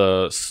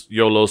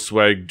YOLO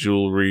swag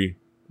jewelry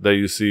that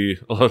you see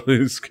a lot of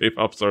these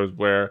K-pop stars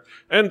wear,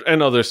 and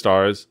other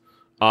stars.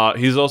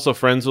 He's also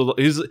friends with.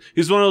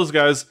 He's one of those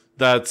guys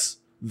that's,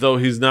 though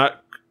he's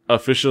not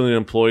officially an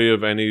employee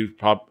of any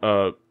pop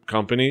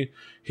company,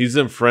 he's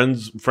in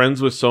friends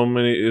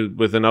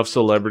with enough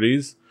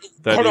celebrities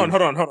that hold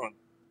on.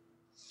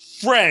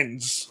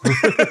 Friends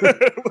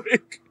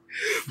like,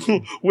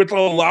 with a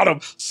lot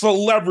of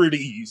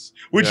celebrities,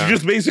 which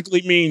just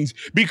basically means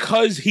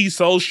because he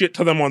sells shit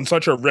to them on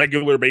such a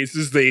regular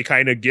basis, they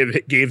kind of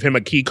gave him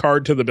a key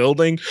card to the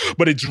building.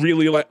 But it's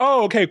really like,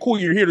 oh, okay, cool,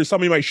 you're here to sell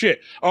me my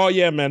shit. Oh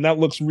yeah, man, that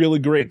looks really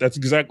great. That's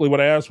exactly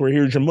what I asked for.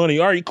 Here's your money.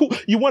 All right, cool.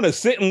 You want to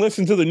sit and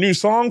listen to the new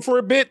song for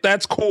a bit?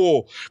 That's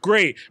cool.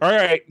 Great. All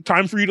right,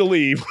 time for you to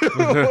leave.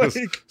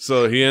 Like,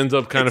 so he ends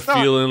up kind of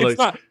feeling like,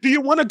 do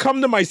you want to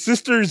come to my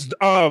sister's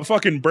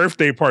fucking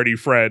birthday party,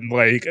 friend?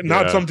 Like,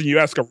 not something you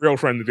ask a real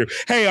friend to do.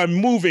 Hey, I'm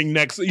moving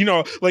next. You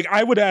know, like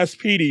I would ask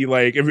Petey,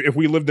 like if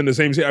we lived in the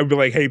same city, I'd be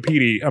like, hey,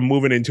 Petey, I'm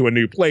moving into a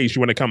new place. You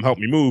want to come help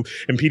me move?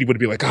 And Petey would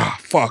be like,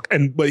 fuck.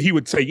 But he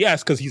would say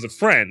yes because he's a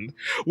friend.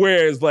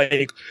 Whereas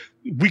like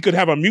we could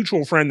have a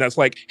mutual friend that's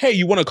like, hey,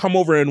 you want to come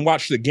over and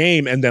watch the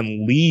game and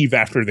then leave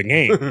after the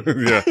game?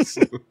 Yes.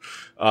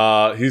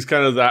 He's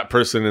kind of that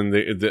person in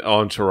the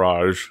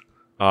entourage.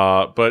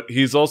 But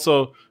he's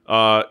also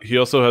he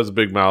also has a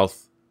big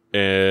mouth,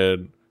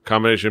 and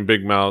combination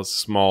big mouth,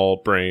 small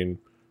brain,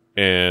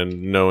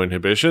 and no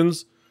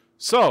inhibitions.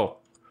 So,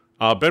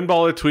 Ben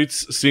Baller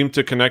tweets seem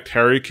to connect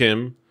Harry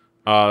Kim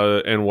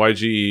and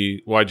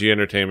YG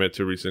Entertainment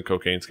to recent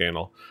cocaine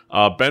scandal.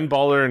 Ben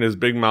Baller and his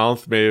big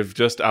mouth may have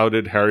just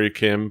outed Harry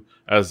Kim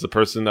as the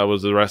person that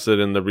was arrested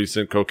in the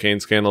recent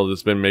cocaine scandal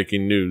that's been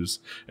making news.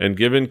 And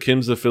given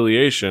Kim's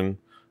affiliation,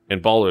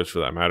 and Baller's for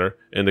that matter,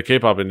 in the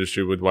K-pop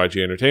industry with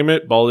YG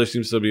Entertainment, Baller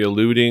seems to be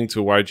alluding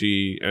to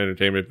YG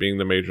Entertainment being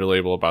the major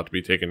label about to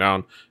be taken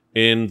down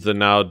in the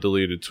now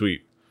deleted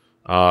tweet.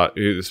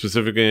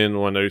 Specifically in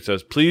one that he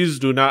says, please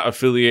do not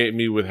affiliate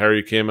me with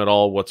Harry Kim at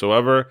all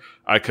whatsoever.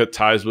 I cut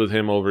ties with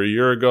him over a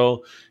year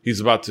ago. He's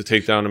about to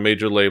take down a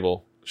major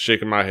label.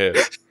 Shaking my head.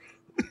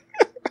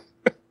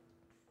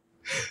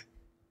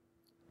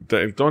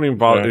 Don't even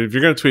bother. Yeah. If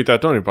you're going to tweet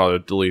that, don't even bother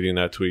deleting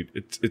that tweet.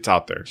 It's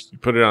out there. You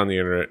put it on the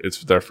internet.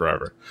 It's there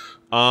forever.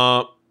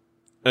 And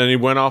he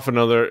went off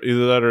another,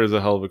 either that or is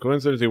a hell of a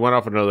coincidence. He went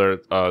off another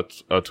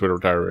Twitter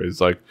tirade. He's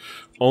like,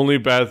 only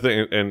bad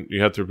thing, and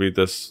you have to read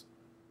this.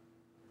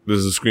 This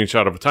is a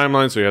screenshot of a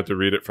timeline, so you have to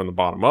read it from the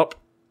bottom up.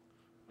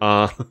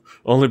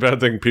 Only bad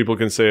thing people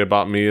can say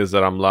about me is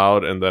that I'm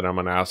loud and that I'm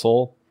an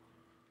asshole.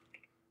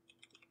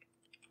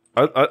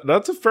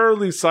 That's a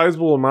fairly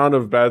sizable amount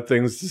of bad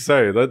things to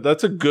say.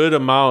 That's a good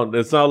amount.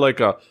 It's not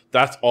like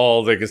that's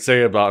all they can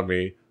say about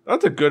me.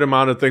 That's a good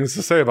amount of things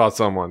to say about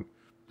someone.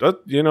 That,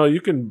 you know,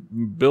 you can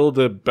build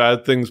a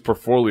bad things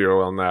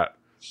portfolio on that.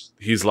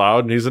 He's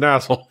loud and he's an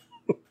asshole.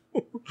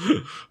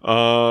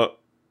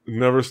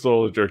 Never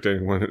stole or jerked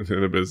anyone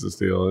in a business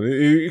deal. And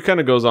he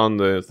kind of goes on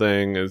the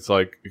thing. It's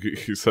like,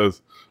 he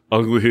says,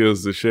 ugly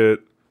as the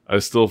shit. I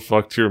still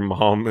fucked your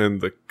mom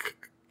and the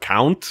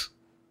count.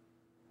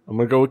 I'm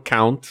gonna go with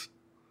count.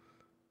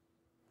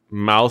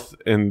 Mouth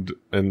and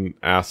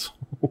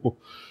asshole.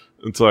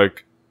 It's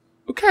like,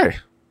 okay.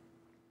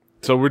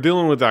 So we're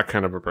dealing with that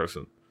kind of a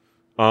person.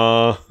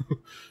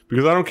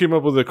 Because I don't keep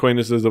up with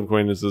acquaintances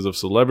of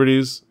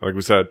celebrities. Like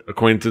we said,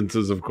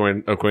 acquaintances of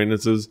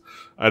acquaintances.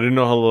 I didn't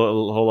know a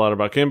whole lot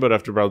about Kim, but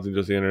after browsing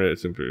just the internet, it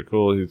seemed pretty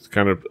cool. He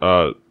kind of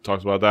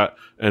talks about that.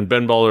 And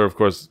Ben Baller, of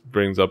course,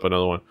 brings up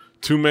another one.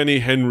 Too many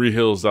Henry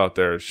Hills out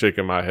there,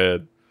 shaking my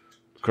head.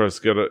 Of course,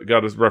 got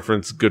to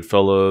reference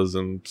Goodfellas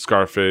and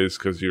Scarface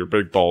because you're a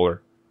big baller.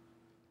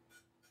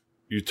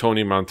 you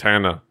Tony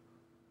Montana.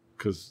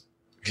 Because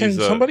can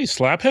somebody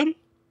slap him?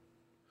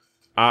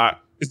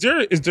 Is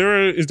there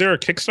a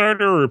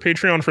Kickstarter or a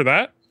Patreon for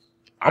that?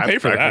 I'll pay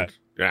for that.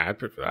 I'd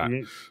pay for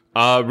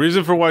that.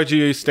 Reason for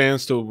YGA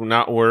stands to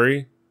not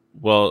worry.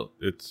 Well,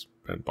 it's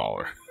Ben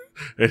Baller.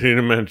 And he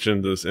didn't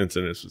mention this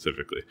incident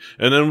specifically.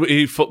 And then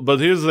but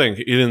here's the thing: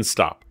 he didn't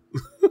stop.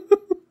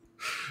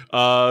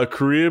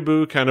 Korea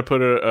Boo kind of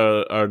put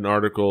an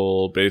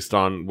article based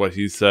on what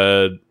he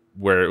said,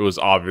 where it was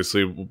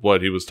obviously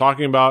what he was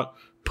talking about.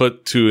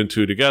 Put 2 and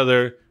 2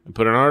 together and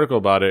put an article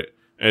about it,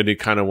 and he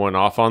kind of went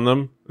off on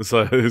them.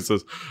 So he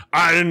says,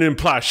 "I didn't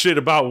imply shit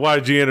about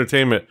YG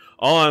Entertainment.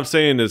 All I'm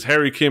saying is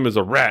Harry Kim is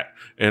a rat,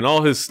 and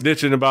all his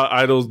snitching about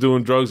idols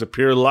doing drugs are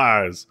pure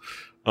lies."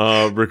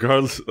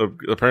 Regardless of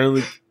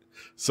apparently.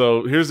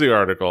 So here's the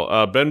article.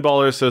 Ben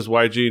Baller says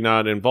YG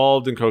not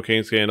involved in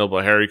cocaine scandal,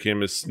 but Harry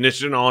Kim is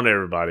snitching on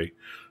everybody.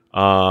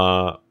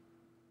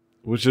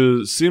 Which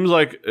seems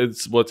like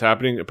it's what's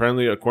happening.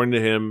 Apparently, according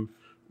to him,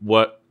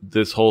 what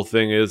this whole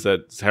thing is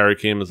that Harry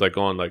Kim is like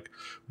going like,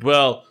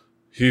 well,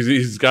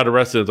 he's got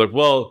arrested. It's like,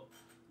 well,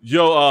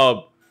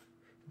 yo,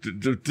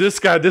 this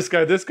guy. What do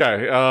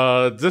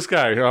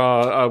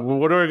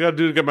I got to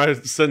do to get my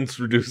sentence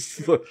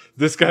reduced?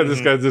 This guy.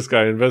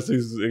 Investigating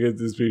against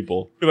these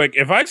people. Like,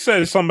 if I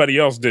said somebody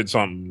else did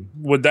something,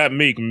 would that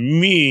make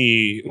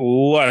me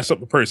less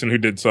of a person who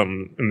did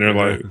something? And they're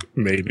like,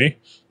 maybe.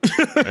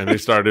 And they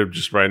started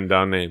just writing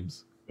down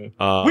names. We've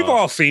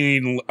all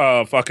seen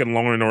fucking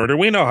Law and Order.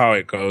 We know how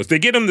it goes. They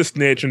get him to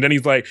snitch, and then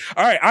he's like,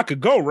 all right, I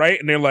could go, right?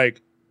 And they're like,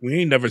 we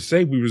ain't never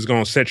say we was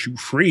going to set you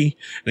free.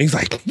 And he's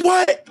like,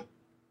 what?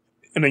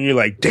 And then you're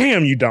like,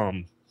 damn, you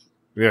dumb.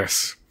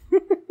 Yes.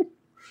 That's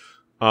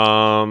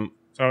how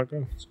it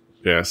goes.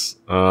 Yes.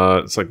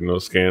 It's like no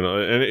scandal.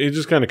 And it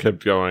just kind of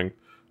kept going.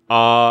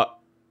 And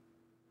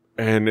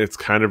it's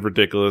kind of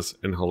ridiculous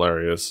and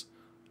hilarious.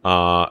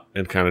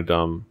 And kind of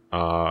dumb.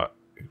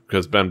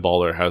 Because Ben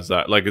Baller has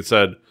that. Like it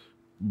said,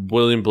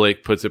 William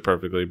Blake puts it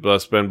perfectly.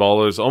 Bless Ben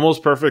Baller's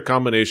almost perfect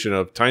combination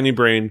of tiny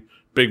brain,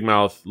 big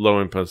mouth, low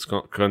impulse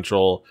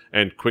control,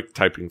 and quick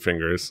typing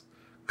fingers.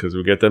 Because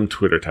we get them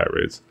Twitter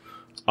tirades.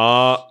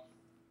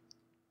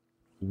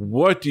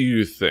 What do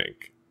you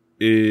think?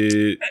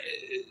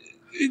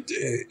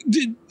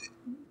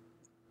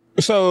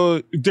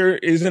 So there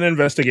is an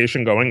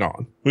investigation going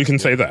on. We can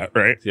say that,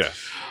 right? Yeah.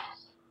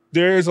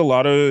 There's a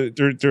lot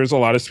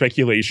of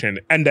speculation,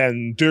 and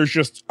then there's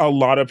just a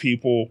lot of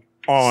people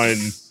on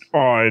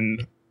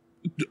trying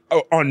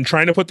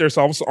to put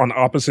themselves on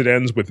opposite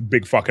ends with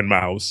big fucking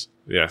mouths.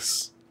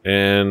 Yes,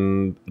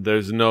 and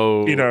there's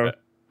no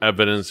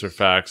evidence or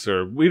facts,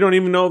 or we don't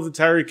even know if it's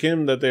Harry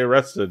Kim that they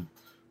arrested.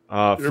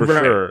 For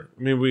sure.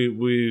 I mean,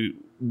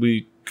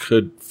 we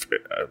could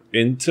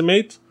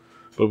intimate,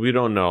 but we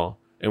don't know.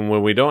 And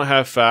when we don't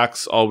have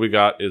facts, all we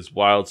got is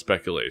wild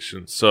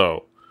speculation.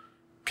 So,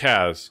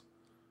 Kaz,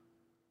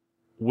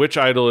 which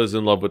idol is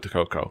in love with the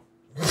Coco?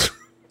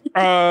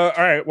 All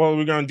right. Well,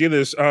 we're gonna do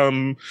this.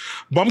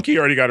 Bumkey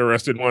already got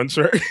arrested once,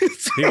 right?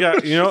 He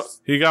got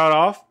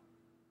off.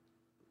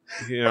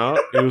 He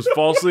was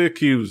falsely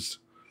accused.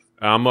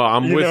 I'm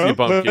with you,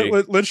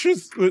 Bumkey.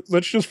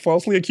 Let's just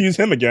falsely accuse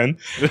him again.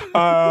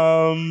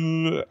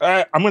 I'm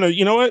gonna,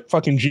 you know what?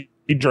 Fucking G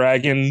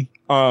Dragon.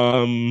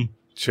 Not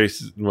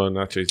chasing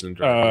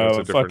dragon. It's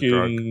a different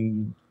drug.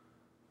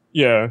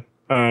 Yeah.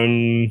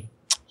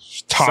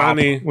 Top.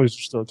 Sonny. I'm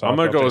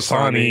gonna go with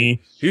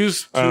Sonny.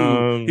 He's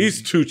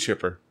too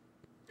chipper.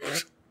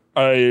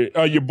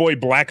 Your boy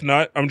Black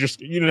Nut. I'm just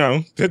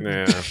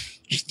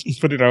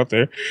just put it out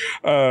there.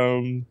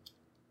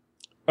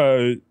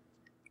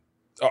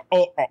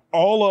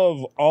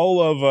 All of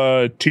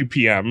 2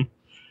 p.m.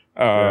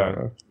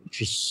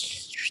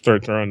 Just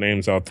start throwing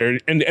names out there,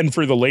 and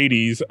for the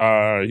ladies,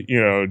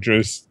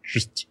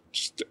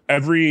 just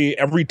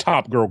every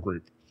top girl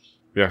group.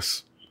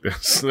 Yes,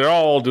 they're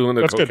all doing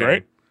the. That's cocaine. Good,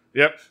 right?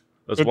 Yep,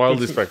 that's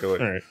wildly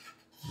speculative.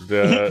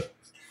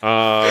 All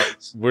right.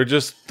 We're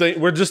just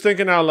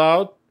thinking out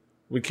loud.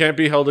 We can't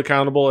be held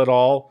accountable at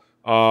all.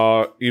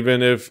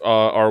 Even if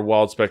our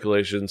wild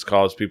speculations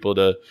cause people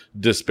to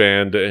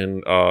disband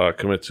and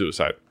commit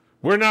suicide.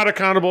 We're not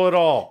accountable at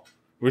all.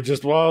 We're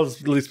just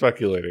wildly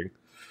speculating.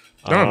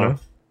 No.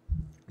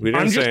 We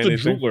didn't I'm say just anything. a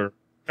jeweler,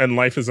 and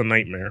life is a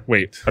nightmare.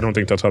 Wait, I don't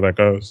think that's how that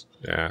goes.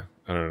 Yeah,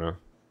 I don't know.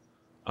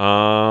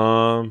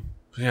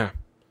 Yeah.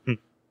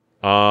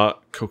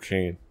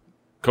 Cocaine.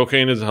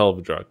 Cocaine is a hell of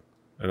a drug,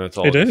 and that's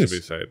all that needs to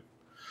be said.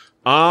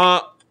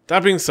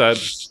 That being said,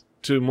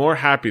 to more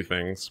happy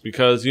things,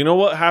 because you know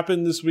what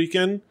happened this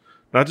weekend?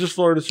 Not just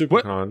Florida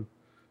SuperCon.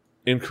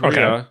 In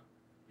Korea,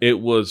 it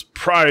was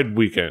Pride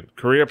weekend.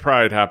 Korea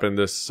Pride happened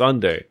this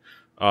Sunday.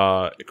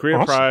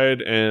 Korea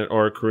Pride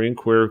or Korean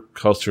Queer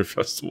Culture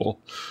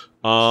Festival.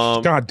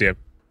 God damn.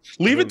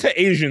 Leave it to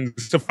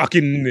Asians to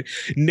fucking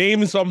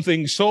name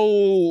something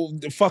so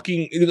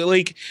fucking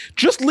like.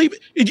 Just leave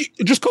it.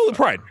 Just call it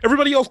Pride.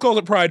 Everybody else calls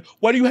it Pride.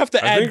 Why do you have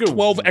to add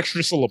 12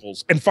 extra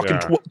syllables and fucking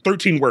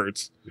 13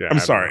 words? Yeah, I'm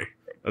sorry.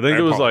 I think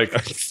it was like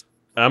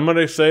I'm going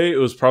to say it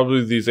was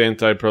probably these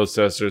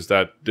anti-protesters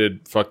that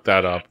did fuck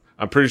that up.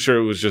 I'm pretty sure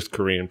it was just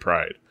Korean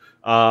pride.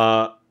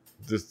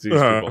 These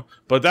people.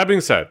 But that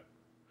being said,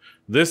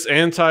 this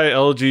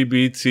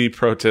anti-LGBT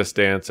protest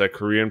dance at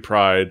Korean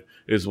Pride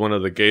is one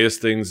of the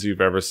gayest things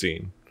you've ever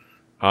seen.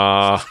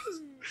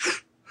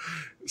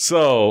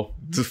 So,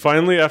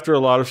 finally, after a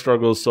lot of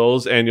struggles,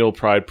 Seoul's annual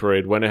Pride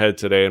Parade went ahead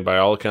today, and by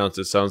all accounts,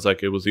 it sounds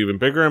like it was even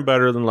bigger and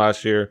better than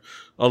last year.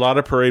 A lot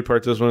of parade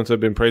participants have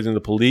been praising the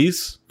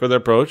police for their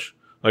approach.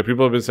 Like,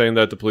 people have been saying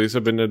that the police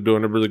have been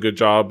doing a really good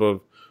job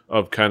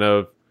of kind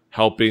of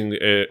helping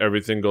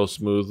everything go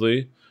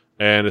smoothly.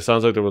 And it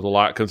sounds like there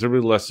was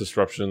considerably less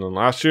disruption than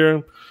last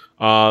year.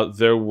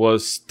 There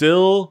was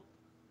still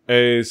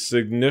a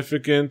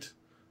significant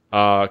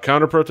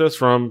counter-protest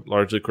from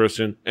largely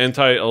Christian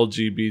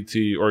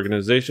anti-LGBT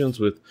organizations,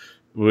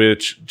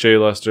 which Jay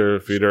Lester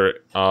Feeder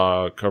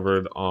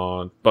covered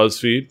on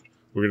BuzzFeed.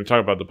 We're going to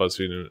talk about the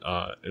BuzzFeed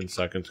in a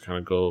second to kind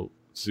of go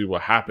see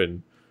what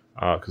happened,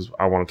 because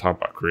I want to talk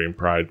about Korean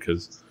Pride,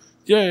 because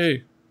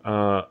yay!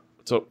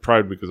 So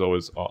Pride Week is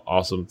always an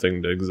awesome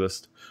thing to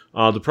exist.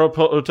 The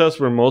protests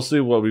were mostly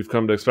what we've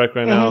come to expect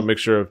right now, a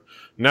mixture of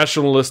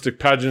nationalistic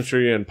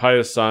pageantry and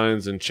pious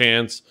signs and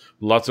chants,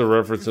 lots of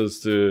references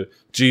to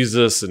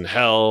Jesus and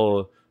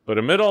hell. But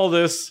amid all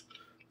this,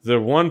 the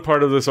one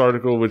part of this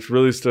article which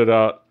really stood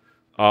out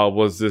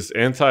was this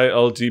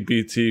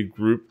anti-LGBT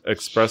group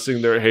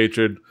expressing their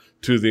hatred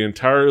to the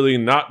entirely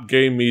not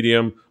gay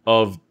medium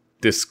of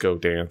disco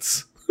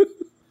dance.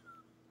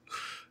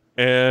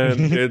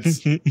 And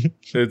it's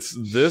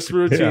this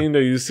routine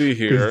that you see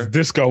here.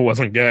 Disco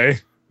wasn't gay.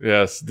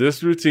 Yes,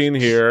 this routine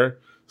here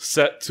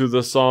set to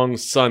the song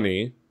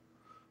 "Sunny,"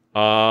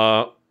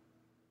 by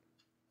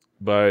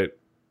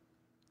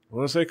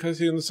what was I say,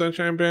 Casey and the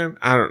Sunshine Band?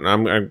 I don't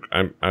know.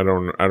 I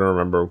don't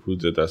remember who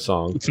did that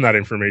song. It's not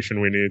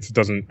information we need. It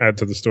doesn't add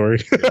to the story.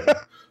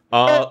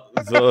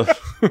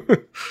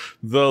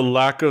 The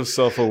lack of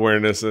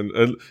self-awareness and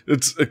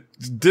it's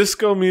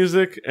disco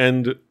music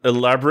and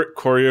elaborate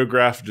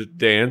choreographed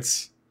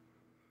dance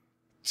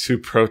to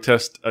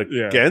protest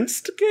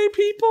against gay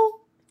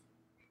people.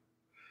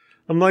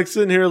 I'm like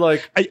sitting here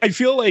like I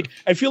feel like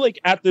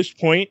at this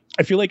point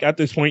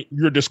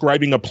you're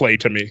describing a play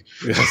to me.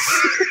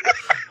 Yes.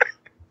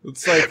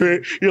 It's like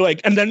you're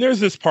like, and then there's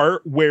this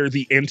part where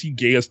the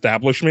anti-gay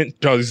establishment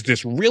does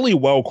this really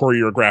well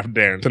choreographed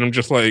dance, and I'm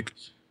just like,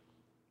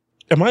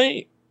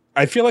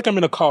 I feel like I'm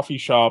in a coffee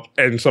shop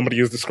and somebody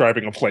is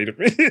describing a play to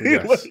me.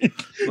 Yes.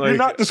 You're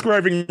not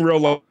describing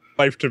real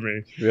life to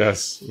me.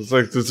 Yes, it's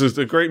like this is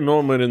a great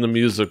moment in the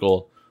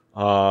musical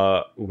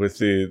with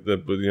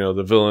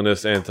the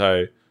villainous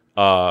anti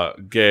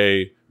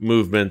gay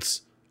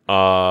movements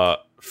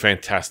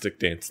fantastic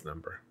dance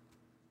number.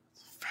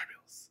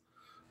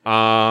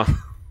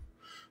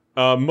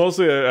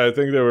 Mostly, I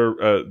think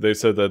they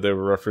said that they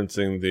were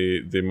referencing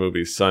the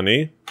movie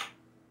Sunny.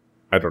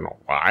 I don't know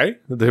why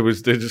they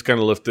just kind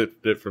of lifted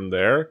it from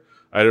there.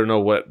 I don't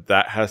know what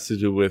that has to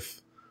do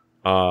with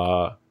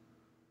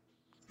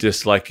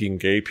disliking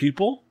gay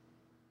people.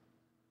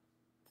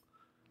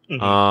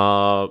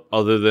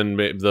 Other than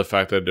the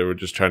fact that they were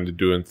just trying to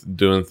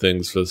doing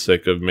things for the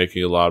sake of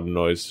making a lot of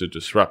noise to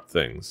disrupt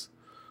things.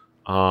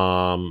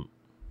 But.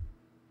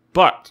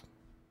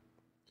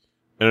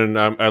 And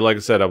like I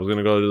said, I was going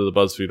to go to the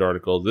BuzzFeed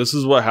article. This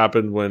is what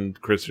happened when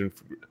Christian...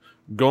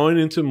 Going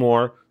into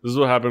more, this is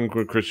what happened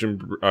when Christian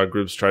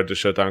groups tried to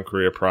shut down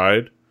Korea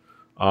Pride.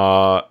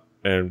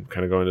 And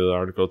kind of going into the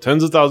article.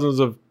 Tens of thousands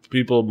of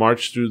people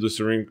marched through the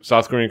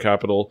South Korean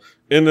capital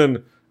in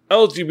an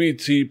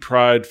LGBT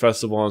Pride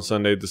festival on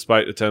Sunday,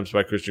 despite attempts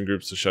by Christian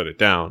groups to shut it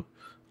down.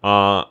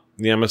 The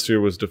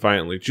atmosphere was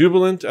defiantly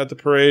jubilant at the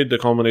parade, the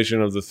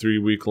culmination of the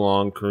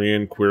 3-week-long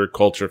Korean Queer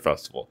Culture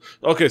Festival.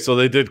 Okay, so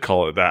they did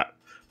call it that.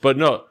 But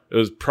no, it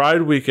was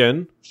Pride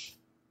weekend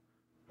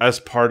as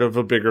part of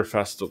a bigger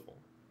festival.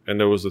 And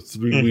there was a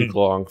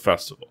 3-week-long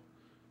festival.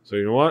 So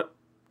you know what?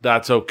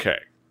 That's okay.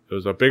 It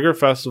was a bigger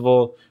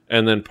festival,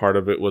 and then part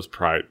of it was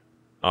Pride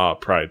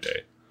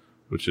Day.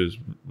 Which you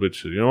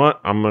know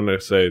what? I'm going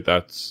to say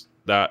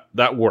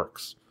that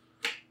works.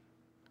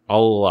 I'll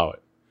allow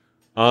it.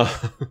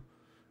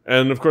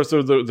 And of course,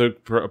 there were the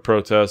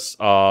protests.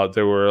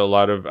 There were a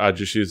lot of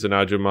ajushis and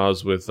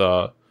ajumas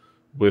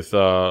with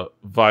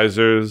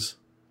visors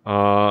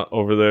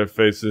over their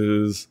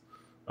faces,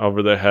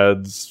 over their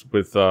heads,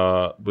 with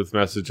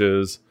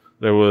messages.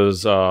 There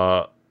was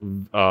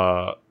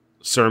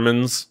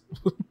sermons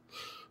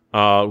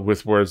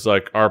with words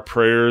like, "Our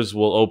prayers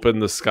will open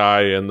the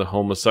sky and the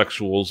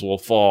homosexuals will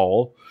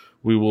fall.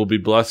 We will be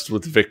blessed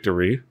with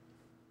victory."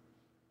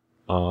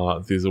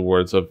 These are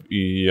words of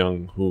Lee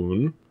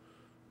Young-hoon,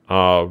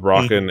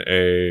 rocking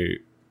a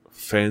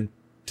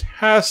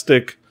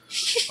fantastic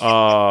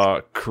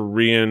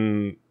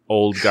Korean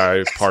old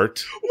guy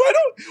part.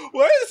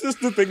 Why is this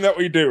the thing that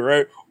we do,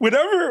 right?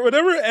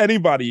 Whenever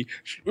anybody,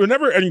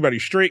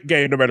 straight,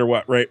 gay, no matter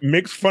what, right,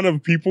 makes fun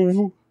of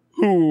people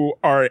who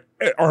are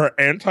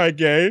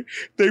anti-gay,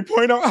 they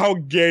point out how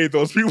gay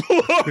those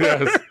people are.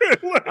 Yes.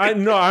 Like,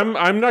 I'm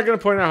not gonna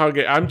point out how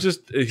gay.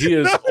 He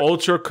is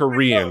ultra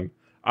Korean.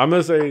 I'm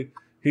gonna say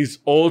he's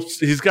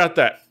got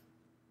that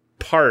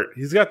part.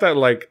 He's got that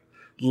like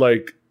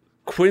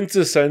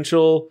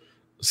quintessential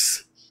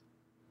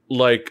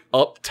like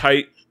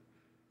uptight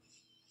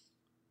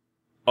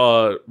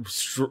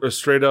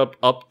straight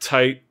up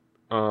uptight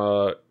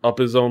up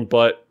his own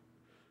butt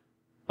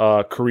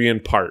Korean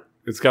part.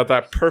 It's got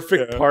that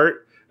perfect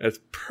part. It's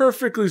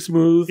perfectly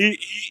smooth.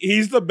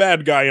 He's the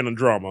bad guy in a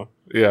drama.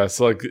 Yeah, it's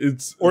like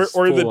it's or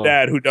the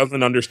dad who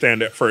doesn't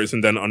understand at first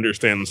and then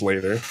understands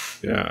later.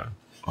 Yeah.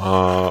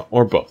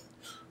 Or both.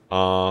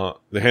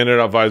 They handed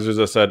out visors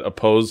that said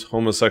oppose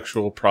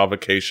homosexual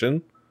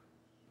provocation.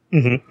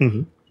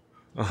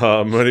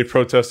 Many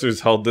protesters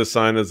held this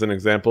sign as an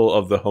example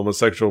of the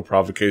homosexual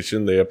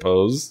provocation they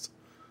opposed.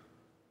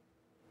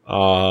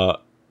 So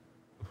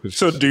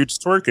dudes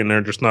twerking,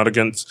 they're just not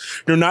against.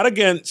 They're not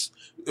against.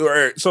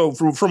 So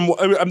from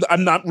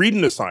I'm not reading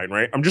the sign,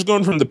 right? I'm just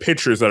going from the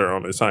pictures that are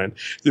on the sign.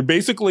 They're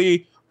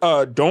basically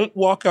don't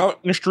walk out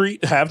in the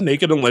street half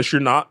naked unless you're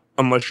not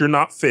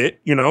fit.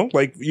 You know,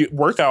 like you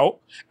work out,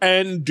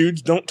 and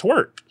dudes don't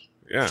twerk.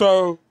 Yeah.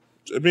 So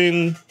I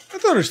mean,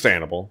 that's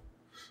understandable.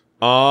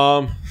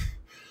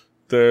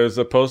 There's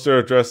a poster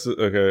addressed.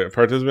 Okay, a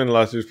participant in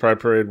last year's Pride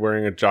Parade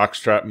wearing a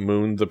jockstrap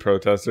mooned the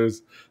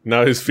protesters.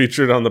 Now he's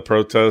featured on the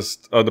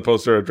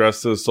poster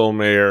addressed to the Seoul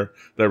mayor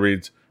that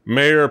reads,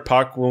 "Mayor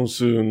Park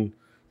Won-soon,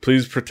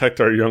 please protect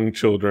our young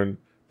children.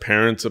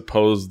 Parents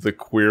oppose the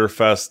queer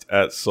fest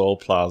at Seoul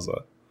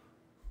Plaza."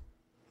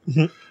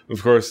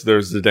 Of course,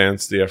 there's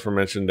the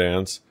aforementioned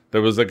dance.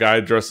 There was a guy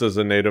dressed as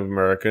a Native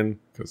American,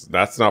 because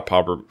that's not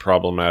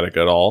problematic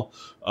at all.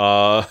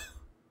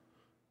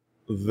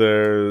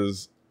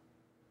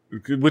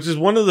 Which is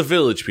one of the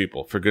village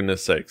people, for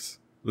goodness sakes.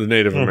 The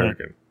Native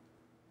American.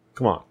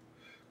 Come on.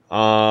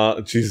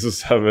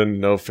 Jesus,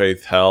 heaven, no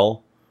faith,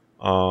 hell.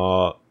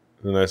 A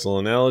nice little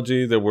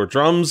analogy. There were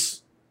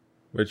drums,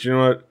 which, you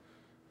know what?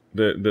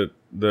 There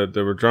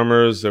were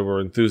drummers, they were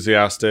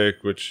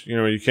enthusiastic, which, you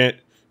know, you can't...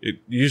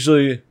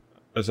 usually,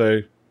 I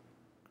say,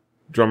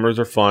 drummers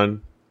are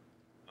fun.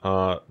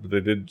 But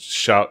they did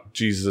shout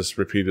Jesus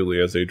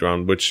repeatedly as they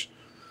drummed, which...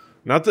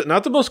 Not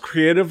the most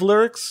creative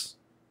lyrics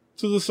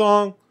to a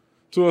song.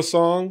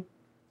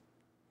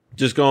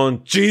 Just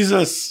going,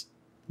 Jesus!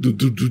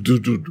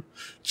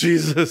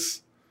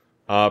 Jesus!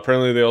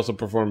 Apparently they also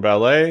performed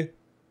ballet.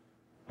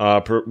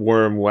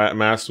 Wore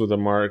masks with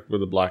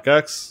a black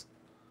X.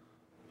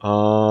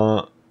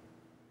 And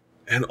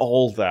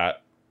all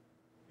that.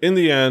 In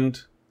the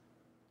end,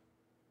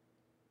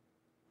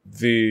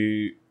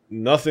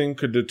 nothing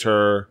could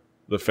deter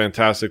the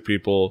fantastic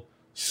people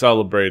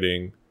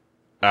celebrating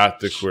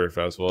at the queer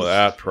festival,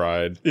 at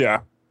Pride.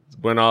 Yeah.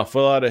 Went off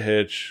without a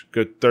hitch.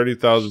 Good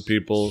 30,000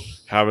 people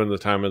having the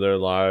time of their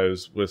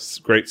lives with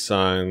great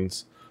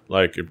signs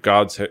like, if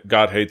God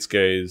hates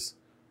gays,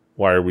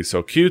 why are we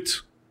so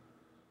cute?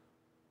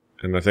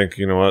 And I think,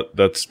 you know what,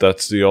 that's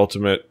the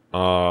ultimate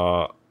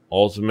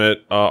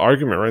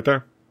argument right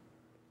there.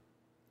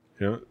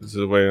 You know, this is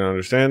the way to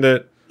understand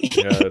it. We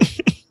had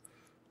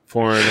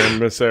foreign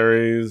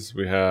emissaries.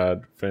 We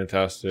had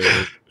fantastic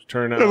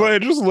turnout.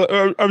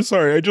 I'm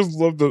sorry. I just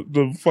love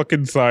the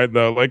fucking sign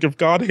though. Like, if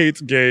God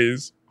hates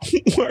gays,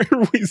 why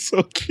are we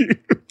so cute?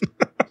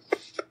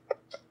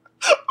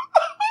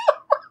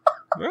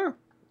 Yeah.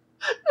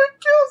 It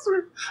kills me.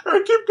 All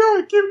right,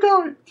 keep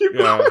going.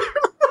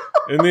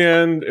 In the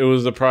end, it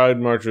was the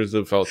Pride marchers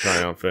that felt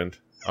triumphant.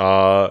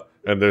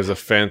 And there's a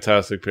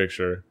fantastic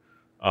picture.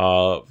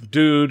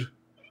 Dude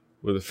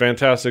with a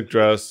fantastic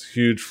dress,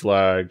 huge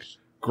flag,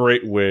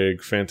 great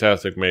wig,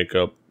 fantastic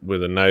makeup,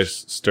 with a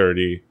nice,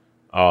 sturdy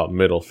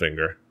middle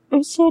finger.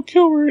 I'm so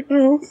killed right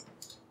now.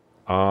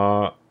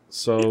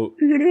 So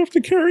you're gonna have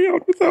to carry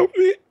out without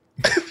me.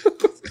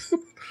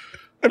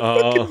 I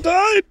fucking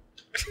died.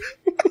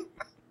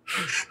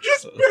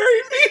 Just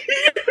bury me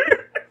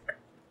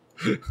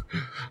here.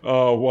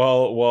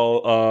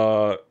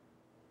 While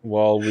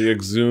we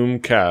exhume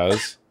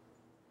Kaz,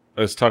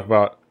 let's talk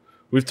about.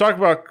 We've talked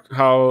about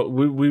how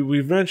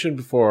we've mentioned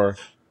before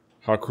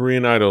how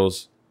Korean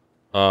idols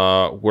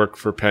work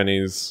for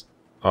pennies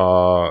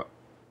and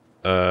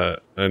to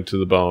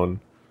the bone.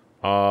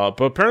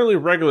 But apparently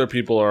regular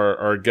people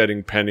are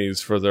getting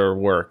pennies for their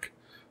work.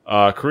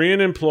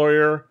 Korean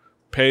employer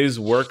pays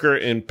worker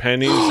in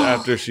pennies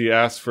after she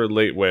asks for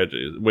late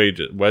wages.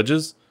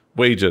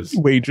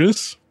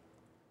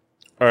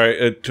 All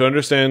right, to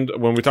understand,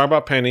 when we talk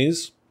about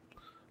pennies,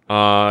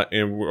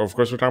 and of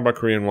course we're talking about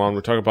Korean won,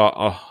 we're talking about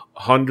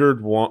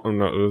 100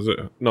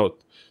 won,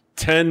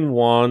 10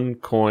 won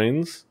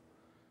coins,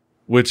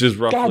 which is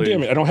roughly... God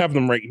damn it, I don't have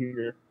them right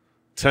here.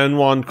 10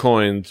 won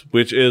coins,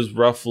 which is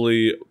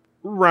roughly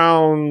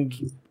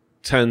around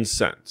 10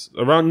 cents.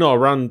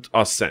 Around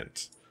a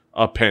cent.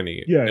 A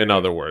penny, in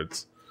other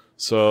words.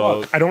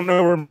 So... Fuck, I don't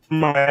know where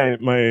my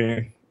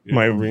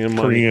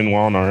Korean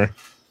won are.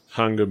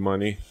 Hanguk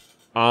money.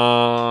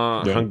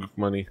 Hanguk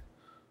money.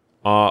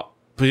 But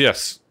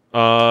yes,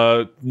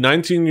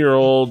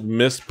 19-year-old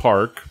Miss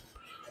Park,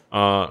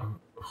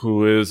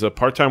 who is a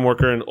part-time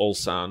worker in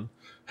Ulsan,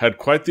 had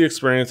quite the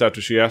experience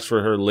after she asked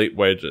for her late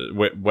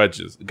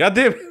wedges. God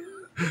damn it.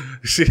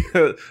 She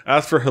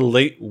asked for her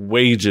late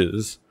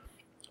wages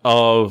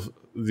of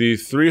the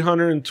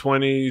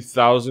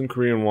 320,000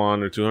 Korean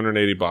won, or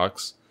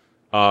 $280,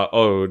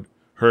 owed.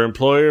 Her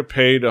employer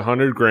paid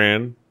 100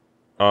 grand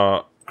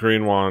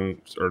Korean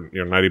won, or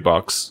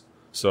 $90.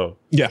 So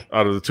yeah,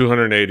 out of the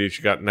 280,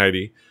 she got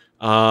 90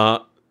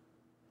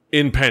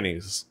 in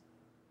pennies.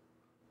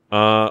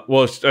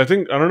 Well, I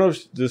don't know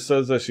if this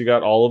says that she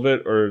got all of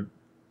it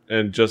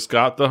and just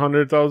got the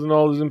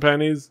 $100,000 in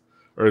pennies,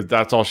 or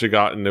that's all she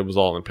got and it was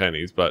all in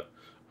pennies. But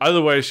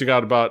either way, she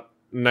got about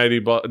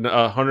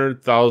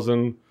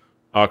 100,000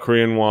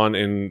 Korean won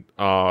in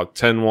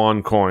 10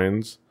 won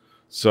coins.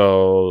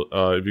 So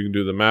if you can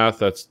do the math,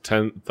 that's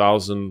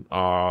 10,000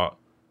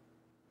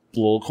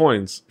 little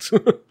coins.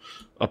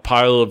 A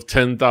pile of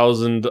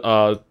 10,000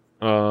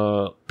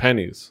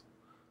 pennies.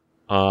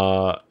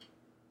 According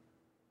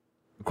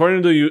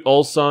to the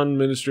Ulsan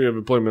Ministry of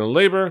Employment and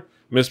Labor,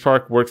 Miss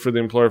Park worked for the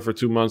employer for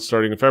 2 months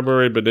starting in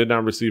February, but did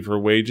not receive her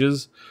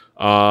wages.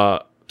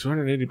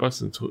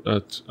 $280 in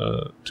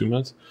 2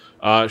 months.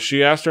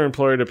 She asked her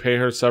employer to pay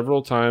her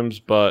several times,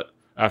 but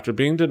after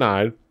being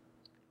denied,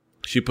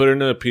 she put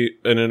in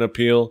an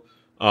appeal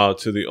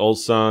to the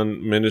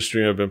Ulsan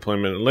Ministry of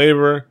Employment and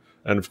Labor.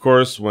 And of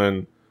course,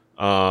 when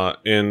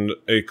in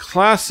a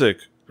classic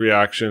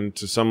reaction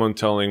to someone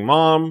telling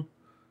mom,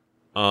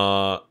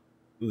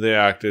 they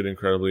acted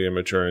incredibly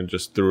immature and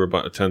just threw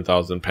about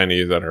 10,000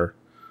 pennies at her.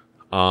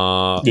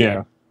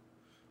 Yeah.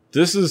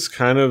 This is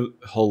kind of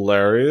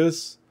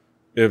hilarious,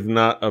 if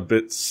not a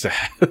bit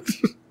sad.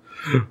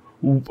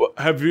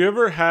 Have you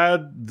ever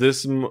had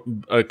this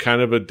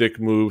kind of a dick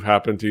move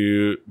happen to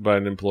you by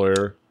an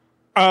employer?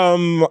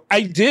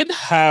 I did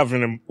have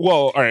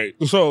all right,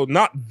 so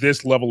not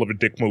this level of a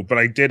dick move, but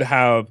I did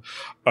have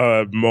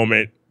a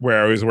moment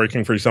where I was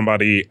working for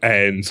somebody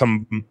and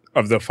some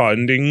of the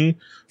funding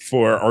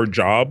for our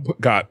job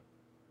got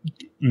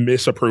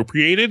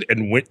misappropriated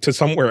and went to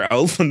somewhere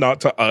else and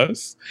not to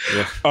us.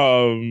 Yeah.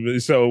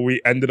 So we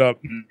ended up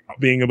not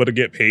being able to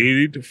get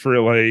paid for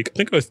I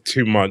think it was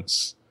 2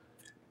 months.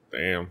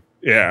 Damn.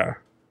 Yeah.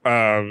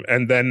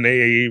 And then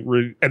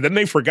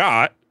they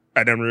forgot.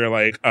 And then we were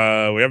like,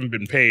 we haven't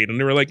been paid. And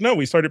they were like, no,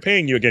 we started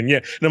paying you again.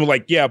 Yeah. And I'm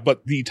like, yeah,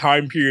 but the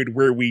time period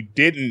where we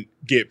didn't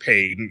get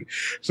paid.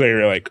 So they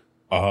were like,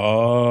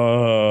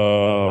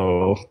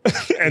 oh.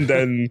 And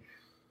then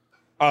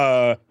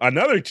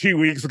another 2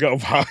 weeks go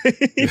by.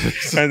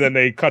 And then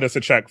they cut us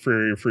a check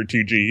for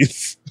 2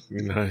 Gs.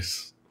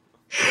 Nice.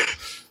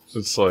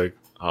 It's like,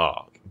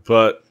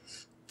 but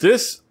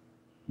this,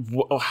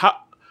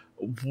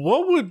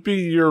 what would be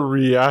your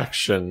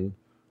reaction?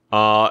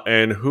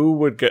 And who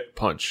would get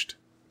punched?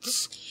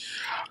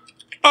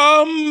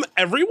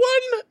 Everyone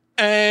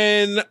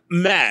and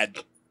mad.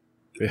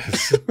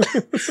 Yes.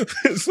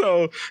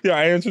 So yeah,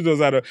 I answered those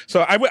out of.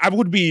 So I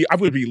would be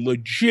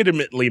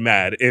legitimately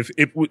mad if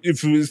it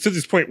was to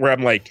this point where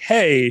I'm like,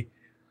 hey,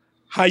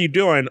 how you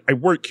doing? I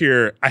work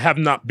here. I have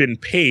not been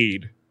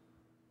paid.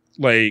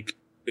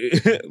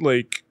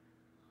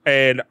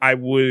 And I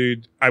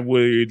would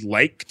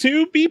like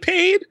to be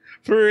paid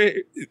for.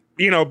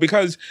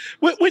 Because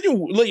when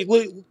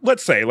you,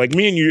 let's say,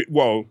 me and you,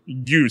 well,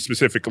 you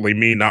specifically,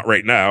 me, not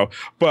right now,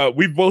 but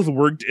we've both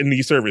worked in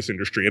the service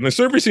industry, and the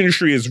service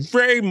industry is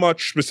very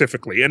much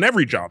specifically, and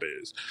every job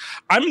is,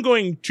 I'm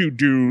going to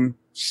do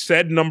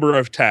said number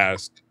of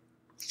tasks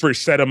for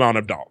said amount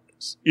of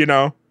dollars,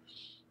 Yeah.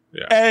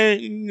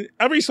 And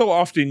every so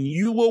often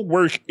you will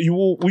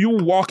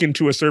walk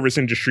into a service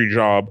industry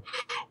job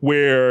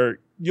where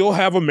you'll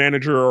have a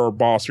manager or a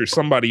boss or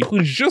somebody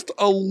who's just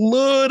a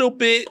little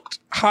bit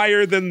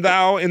higher than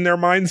thou in their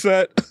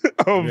mindset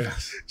of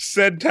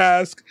said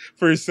task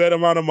for said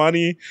amount of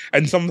money.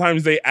 And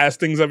sometimes they ask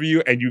things of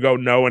you and you go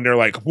no, and they're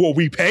like, well,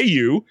 we pay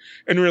you.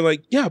 And we're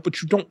like, yeah,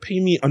 but you don't pay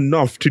me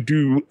enough to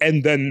do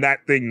and then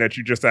that thing that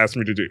you just asked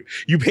me to do.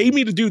 You pay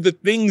me to do the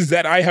things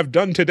that I have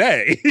done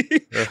today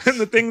and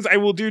the things I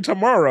will do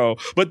tomorrow.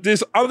 But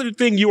this other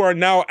thing you are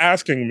now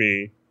asking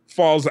me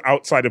falls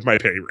outside of my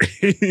pay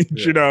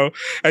range,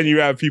 And you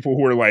have people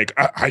who are like,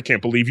 I can't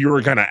believe you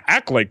were going to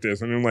act like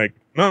this. And I'm like,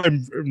 no,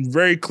 I'm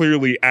very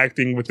clearly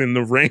acting within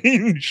the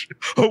range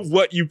of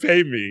what you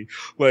pay me.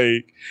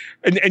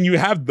 And you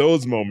have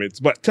those moments,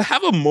 but to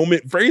have a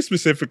moment very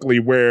specifically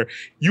where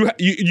you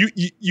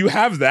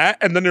have that,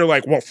 and then they're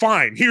like, well,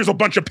 fine, here's a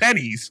bunch of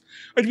pennies.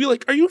 I'd be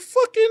like, are you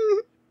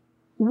fucking,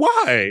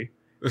 why?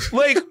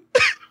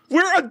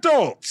 We're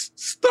adults.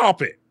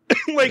 Stop it.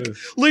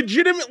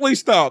 Legitimately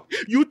stop.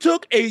 You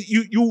took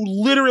you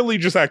literally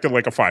just acted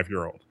like a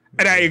 5-year-old.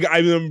 And I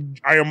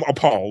am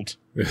appalled.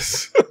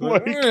 Yes.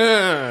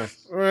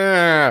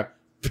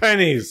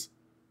 Pennies.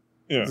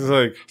 Yeah. It's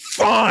like,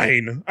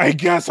 fine. I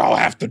guess I'll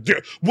have to do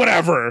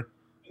whatever.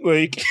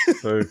 God.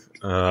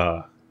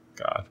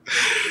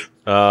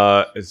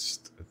 It's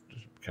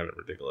kind kind of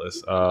ridiculous.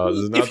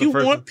 This is not if you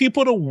want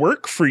people to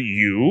work for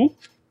you,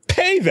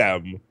 pay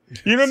them.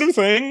 You know what I'm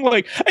saying?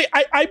 Like,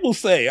 I will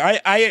say,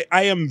 I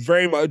am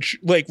very much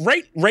like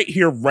right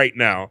here, right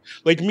now.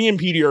 Like, me and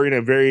Petey are in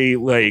a very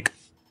like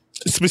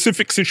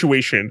specific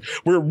situation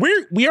where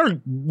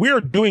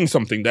we're doing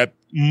something that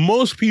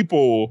most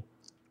people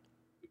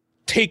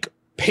take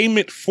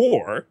payment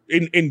for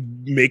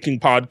in making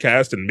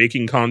podcasts and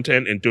making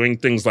content and doing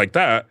things like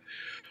that.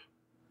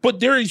 But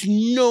there is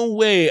no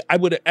way I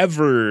would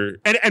ever,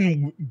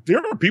 and there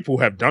are people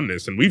who have done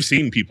this, and we've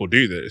seen people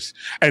do this,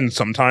 and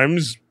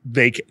sometimes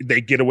they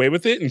get away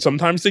with it, and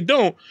sometimes they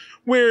don't,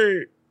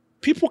 where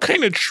people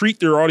kind of treat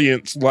their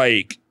audience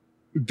like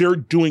they're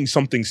doing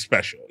something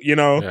special, you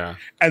know? Yeah.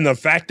 And the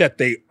fact that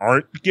they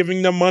aren't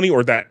giving them money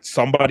or that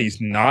somebody's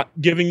not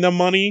giving them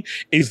money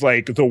is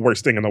like the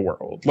worst thing in the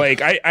world.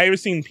 Like, I've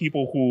seen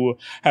people who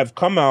have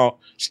come out,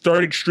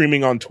 started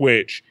streaming on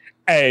Twitch,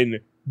 and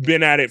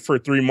been at it for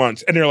 3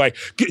 months, and they're like,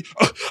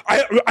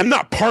 I'm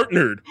not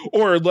partnered,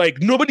 or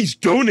like, nobody's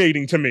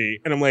donating to me.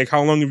 And I'm like,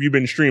 how long have you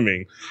been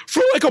streaming?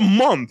 For like a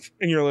month.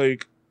 And you're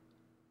like,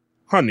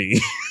 honey,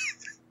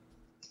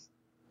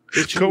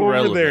 go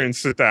over there and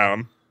sit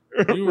down.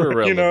 You were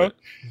relevant. You know?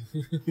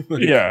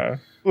 Yeah.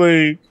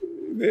 Like,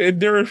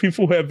 there are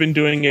people who have been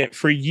doing it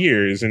for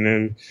years, and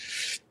then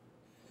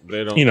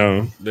they don't, you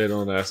know, they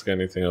don't ask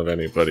anything of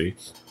anybody.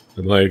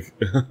 And like,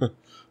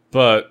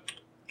 but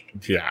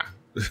yeah.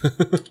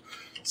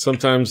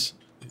 Sometimes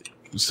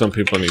some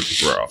people need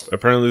to grow up.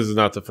 Apparently, this is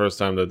not the first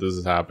time that this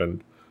has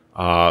happened.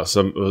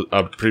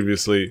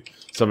 Previously,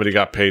 somebody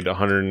got paid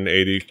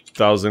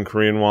 180,000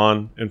 Korean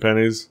won in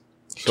pennies.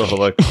 So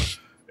like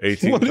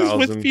 18,000. What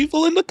is with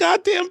people in the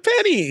goddamn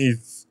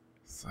pennies?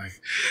 It's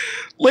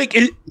like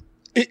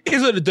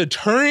is it a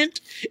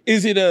deterrent?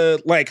 Is it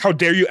a like, how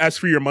dare you ask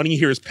for your money?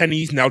 Here's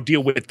pennies. Now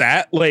deal with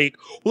that. Like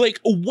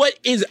what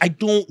is? I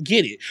don't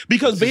get it.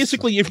 Because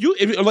basically, if you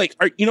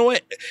know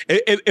what?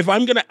 If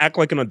I'm gonna act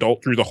like an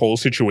adult through the whole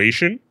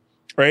situation,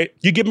 right?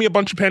 You give me a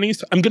bunch of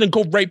pennies, I'm gonna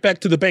go right back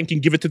to the bank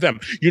and give it to them.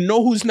 You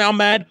know who's now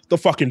mad? The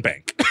fucking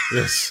bank.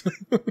 Yes.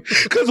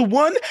 Because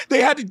one,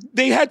 they had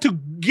to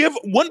give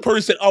one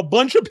person a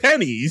bunch of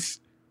pennies.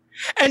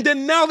 And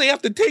then now they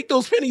have to take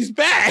those pennies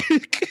back.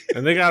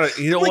 And they gotta,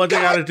 you know what they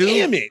gotta do?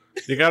 Damn it.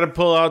 You gotta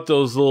pull out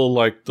those little,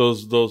 like,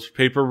 those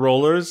paper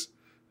rollers.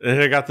 And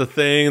they got the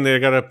thing, and they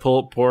gotta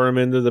pour them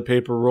into the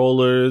paper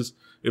rollers.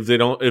 If they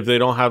don't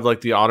have,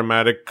 like, the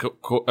automatic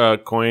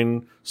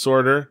coin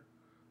sorter,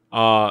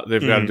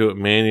 they've gotta do it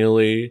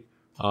manually.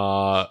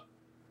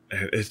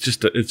 It's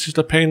just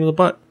a pain in the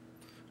butt.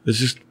 It's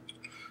just,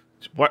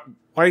 why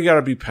you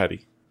gotta be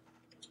petty?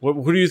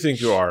 Who do you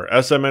think you are?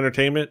 SM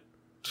Entertainment?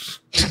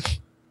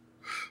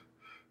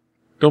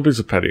 Don't be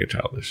so petty and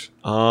childish.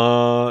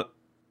 That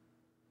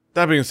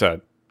being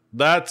said,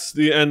 that's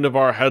the end of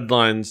our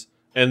headlines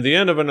and the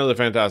end of another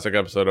fantastic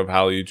episode of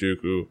Hallyu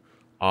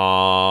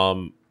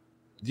Juku.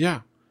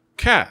 Yeah.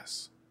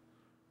 Cass,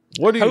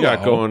 what do you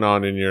got going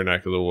on in your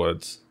neck of the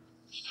woods?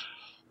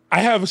 I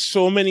have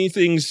so many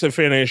things to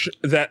finish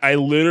that I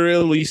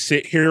literally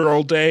sit here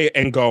all day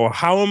and go,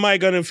 how am I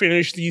going to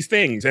finish these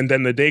things? And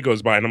then the day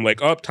goes by and I'm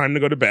like, oh, time to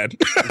go to bed.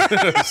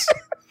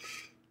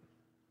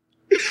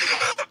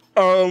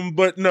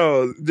 But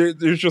no,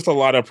 there's just a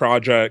lot of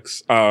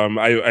projects.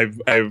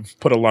 I've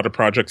put a lot of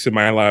projects in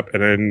my lap,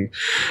 and then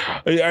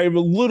I'm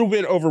a little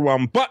bit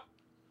overwhelmed, but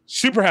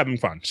super having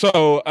fun.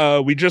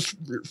 So we just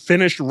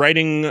finished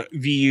writing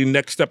the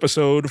next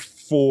episode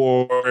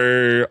for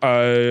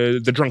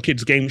the Drunk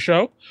Kids game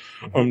show.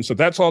 So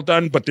that's all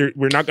done, but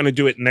we're not going to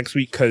do it next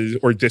week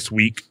or this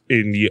week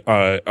in the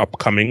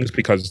upcomings,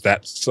 because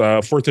that's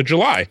 4th of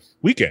July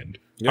weekend.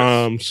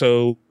 Yes.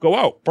 So go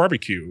out,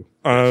 barbecue,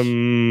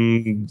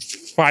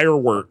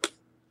 firework.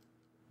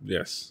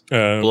 Yes.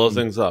 Blow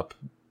things up.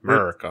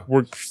 America.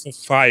 Work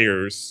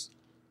fires.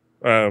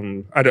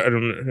 I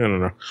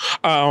don't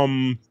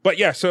know. But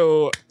yeah,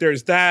 so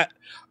there's that.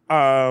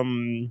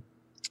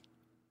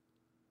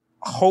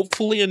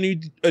 Hopefully a new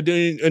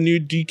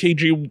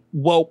DKG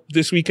Whelp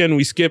this weekend.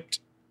 We skipped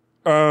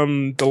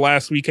the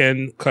last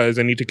weekend because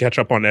I need to catch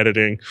up on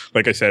editing.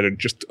 Like I said, I'm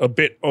just a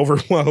bit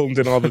overwhelmed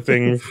in all the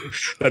things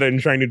that I'm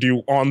trying to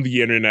do on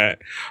the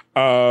internet.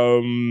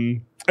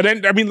 And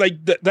then, I mean,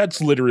 like,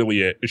 that's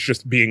literally it. It's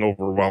just being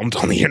overwhelmed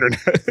on the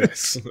internet.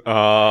 Yes.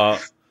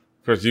 Of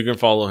course, you can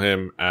follow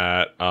him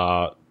at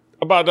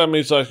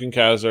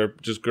about.me/KingKaz, or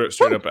just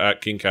straight up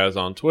at KingKaz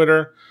on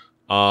Twitter.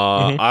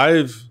 Of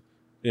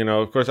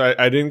course,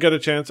 I didn't get a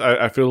chance.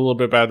 I feel a little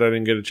bit bad that I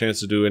didn't get a chance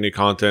to do any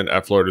content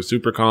at Florida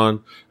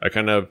SuperCon. I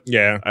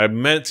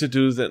meant to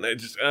do that,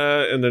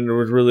 and then there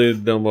was really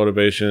no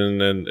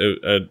motivation. And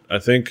I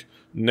think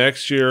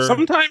next year,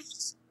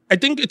 sometimes I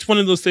think it's one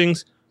of those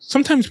things.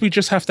 Sometimes we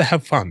just have to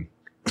have fun.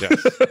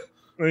 Yes.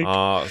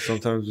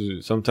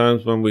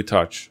 Sometimes when we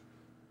touch,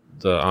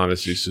 the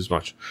honesty is too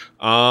much.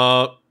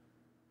 But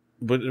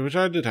which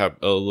I did have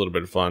a little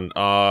bit of fun.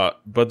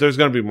 But there's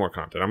going to be more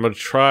content. I'm going to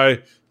try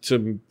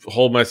to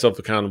hold myself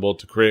accountable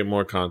to create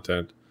more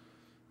content.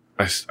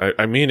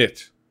 I mean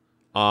it.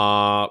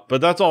 But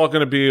that's all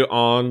going to be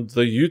on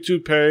the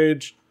YouTube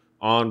page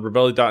on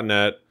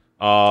rebelli.net.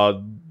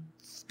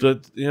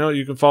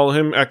 You can follow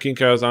him at King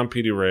Kaz. I'm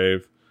PD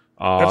Rave.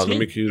 Let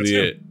me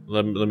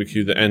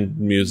cue the end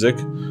music.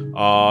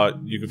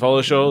 You can follow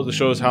the show. The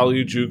show is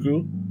Hallyu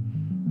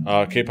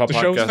K-pop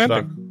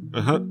podcast.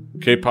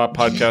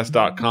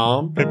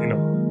 Kpoppodcast.com.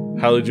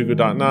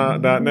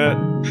 Hallyu.net.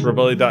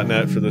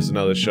 Rebelli.net for this and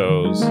other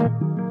shows.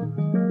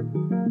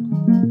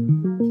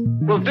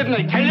 Well, didn't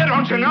I tell you?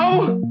 Don't you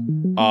know?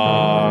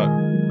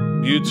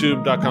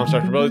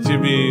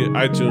 YouTube.com/RebelliTV,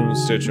 iTunes,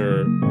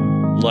 Stitcher,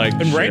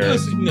 and write share.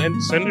 us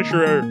and send us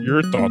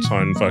your thoughts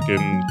on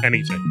fucking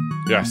anything.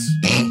 Yes.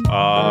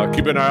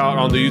 Keep an eye out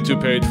on the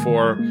YouTube page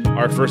for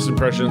our first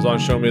impressions on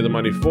Show Me the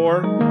Money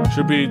 4.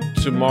 Should be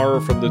tomorrow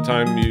from the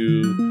time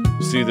you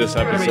see this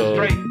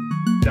episode.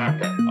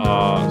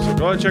 So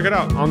go ahead and check it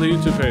out on the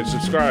YouTube page.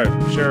 Subscribe,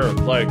 share,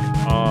 like.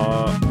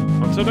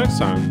 Until next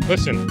time.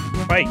 Listen,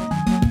 fight.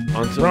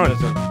 Until Run.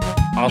 next time.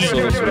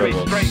 Also,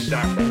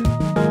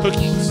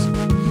 Cookies.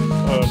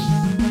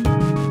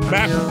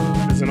 Map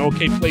is an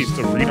okay place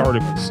to read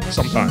articles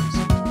sometimes.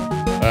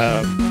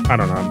 I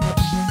don't know.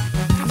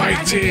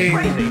 Fighting.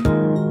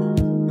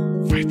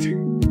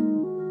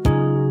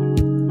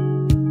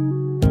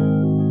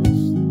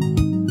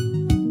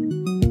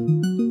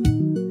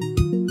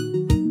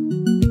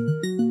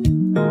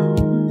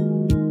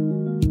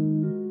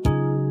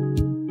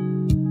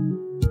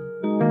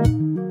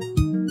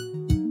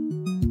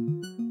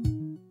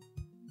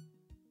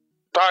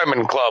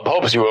 Diamond Club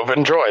hopes you have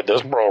enjoyed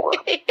this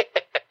program.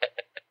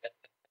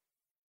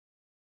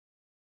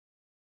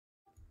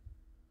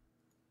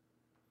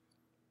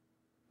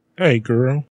 Hey, girl.